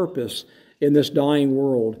your purpose in this dying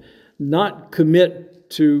world, not commit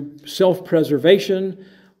to self-preservation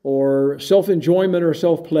or self-enjoyment or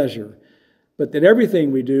self-pleasure, but that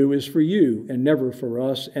everything we do is for you and never for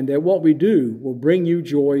us, and that what we do will bring you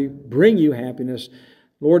joy, bring you happiness.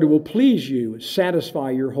 Lord, it will please you,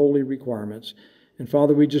 satisfy your holy requirements. And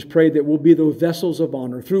Father, we just pray that we'll be those vessels of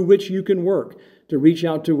honor through which you can work to reach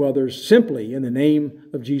out to others simply in the name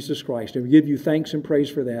of Jesus Christ. And we give you thanks and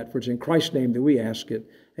praise for that, for it's in Christ's name that we ask it.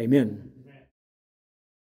 Amen.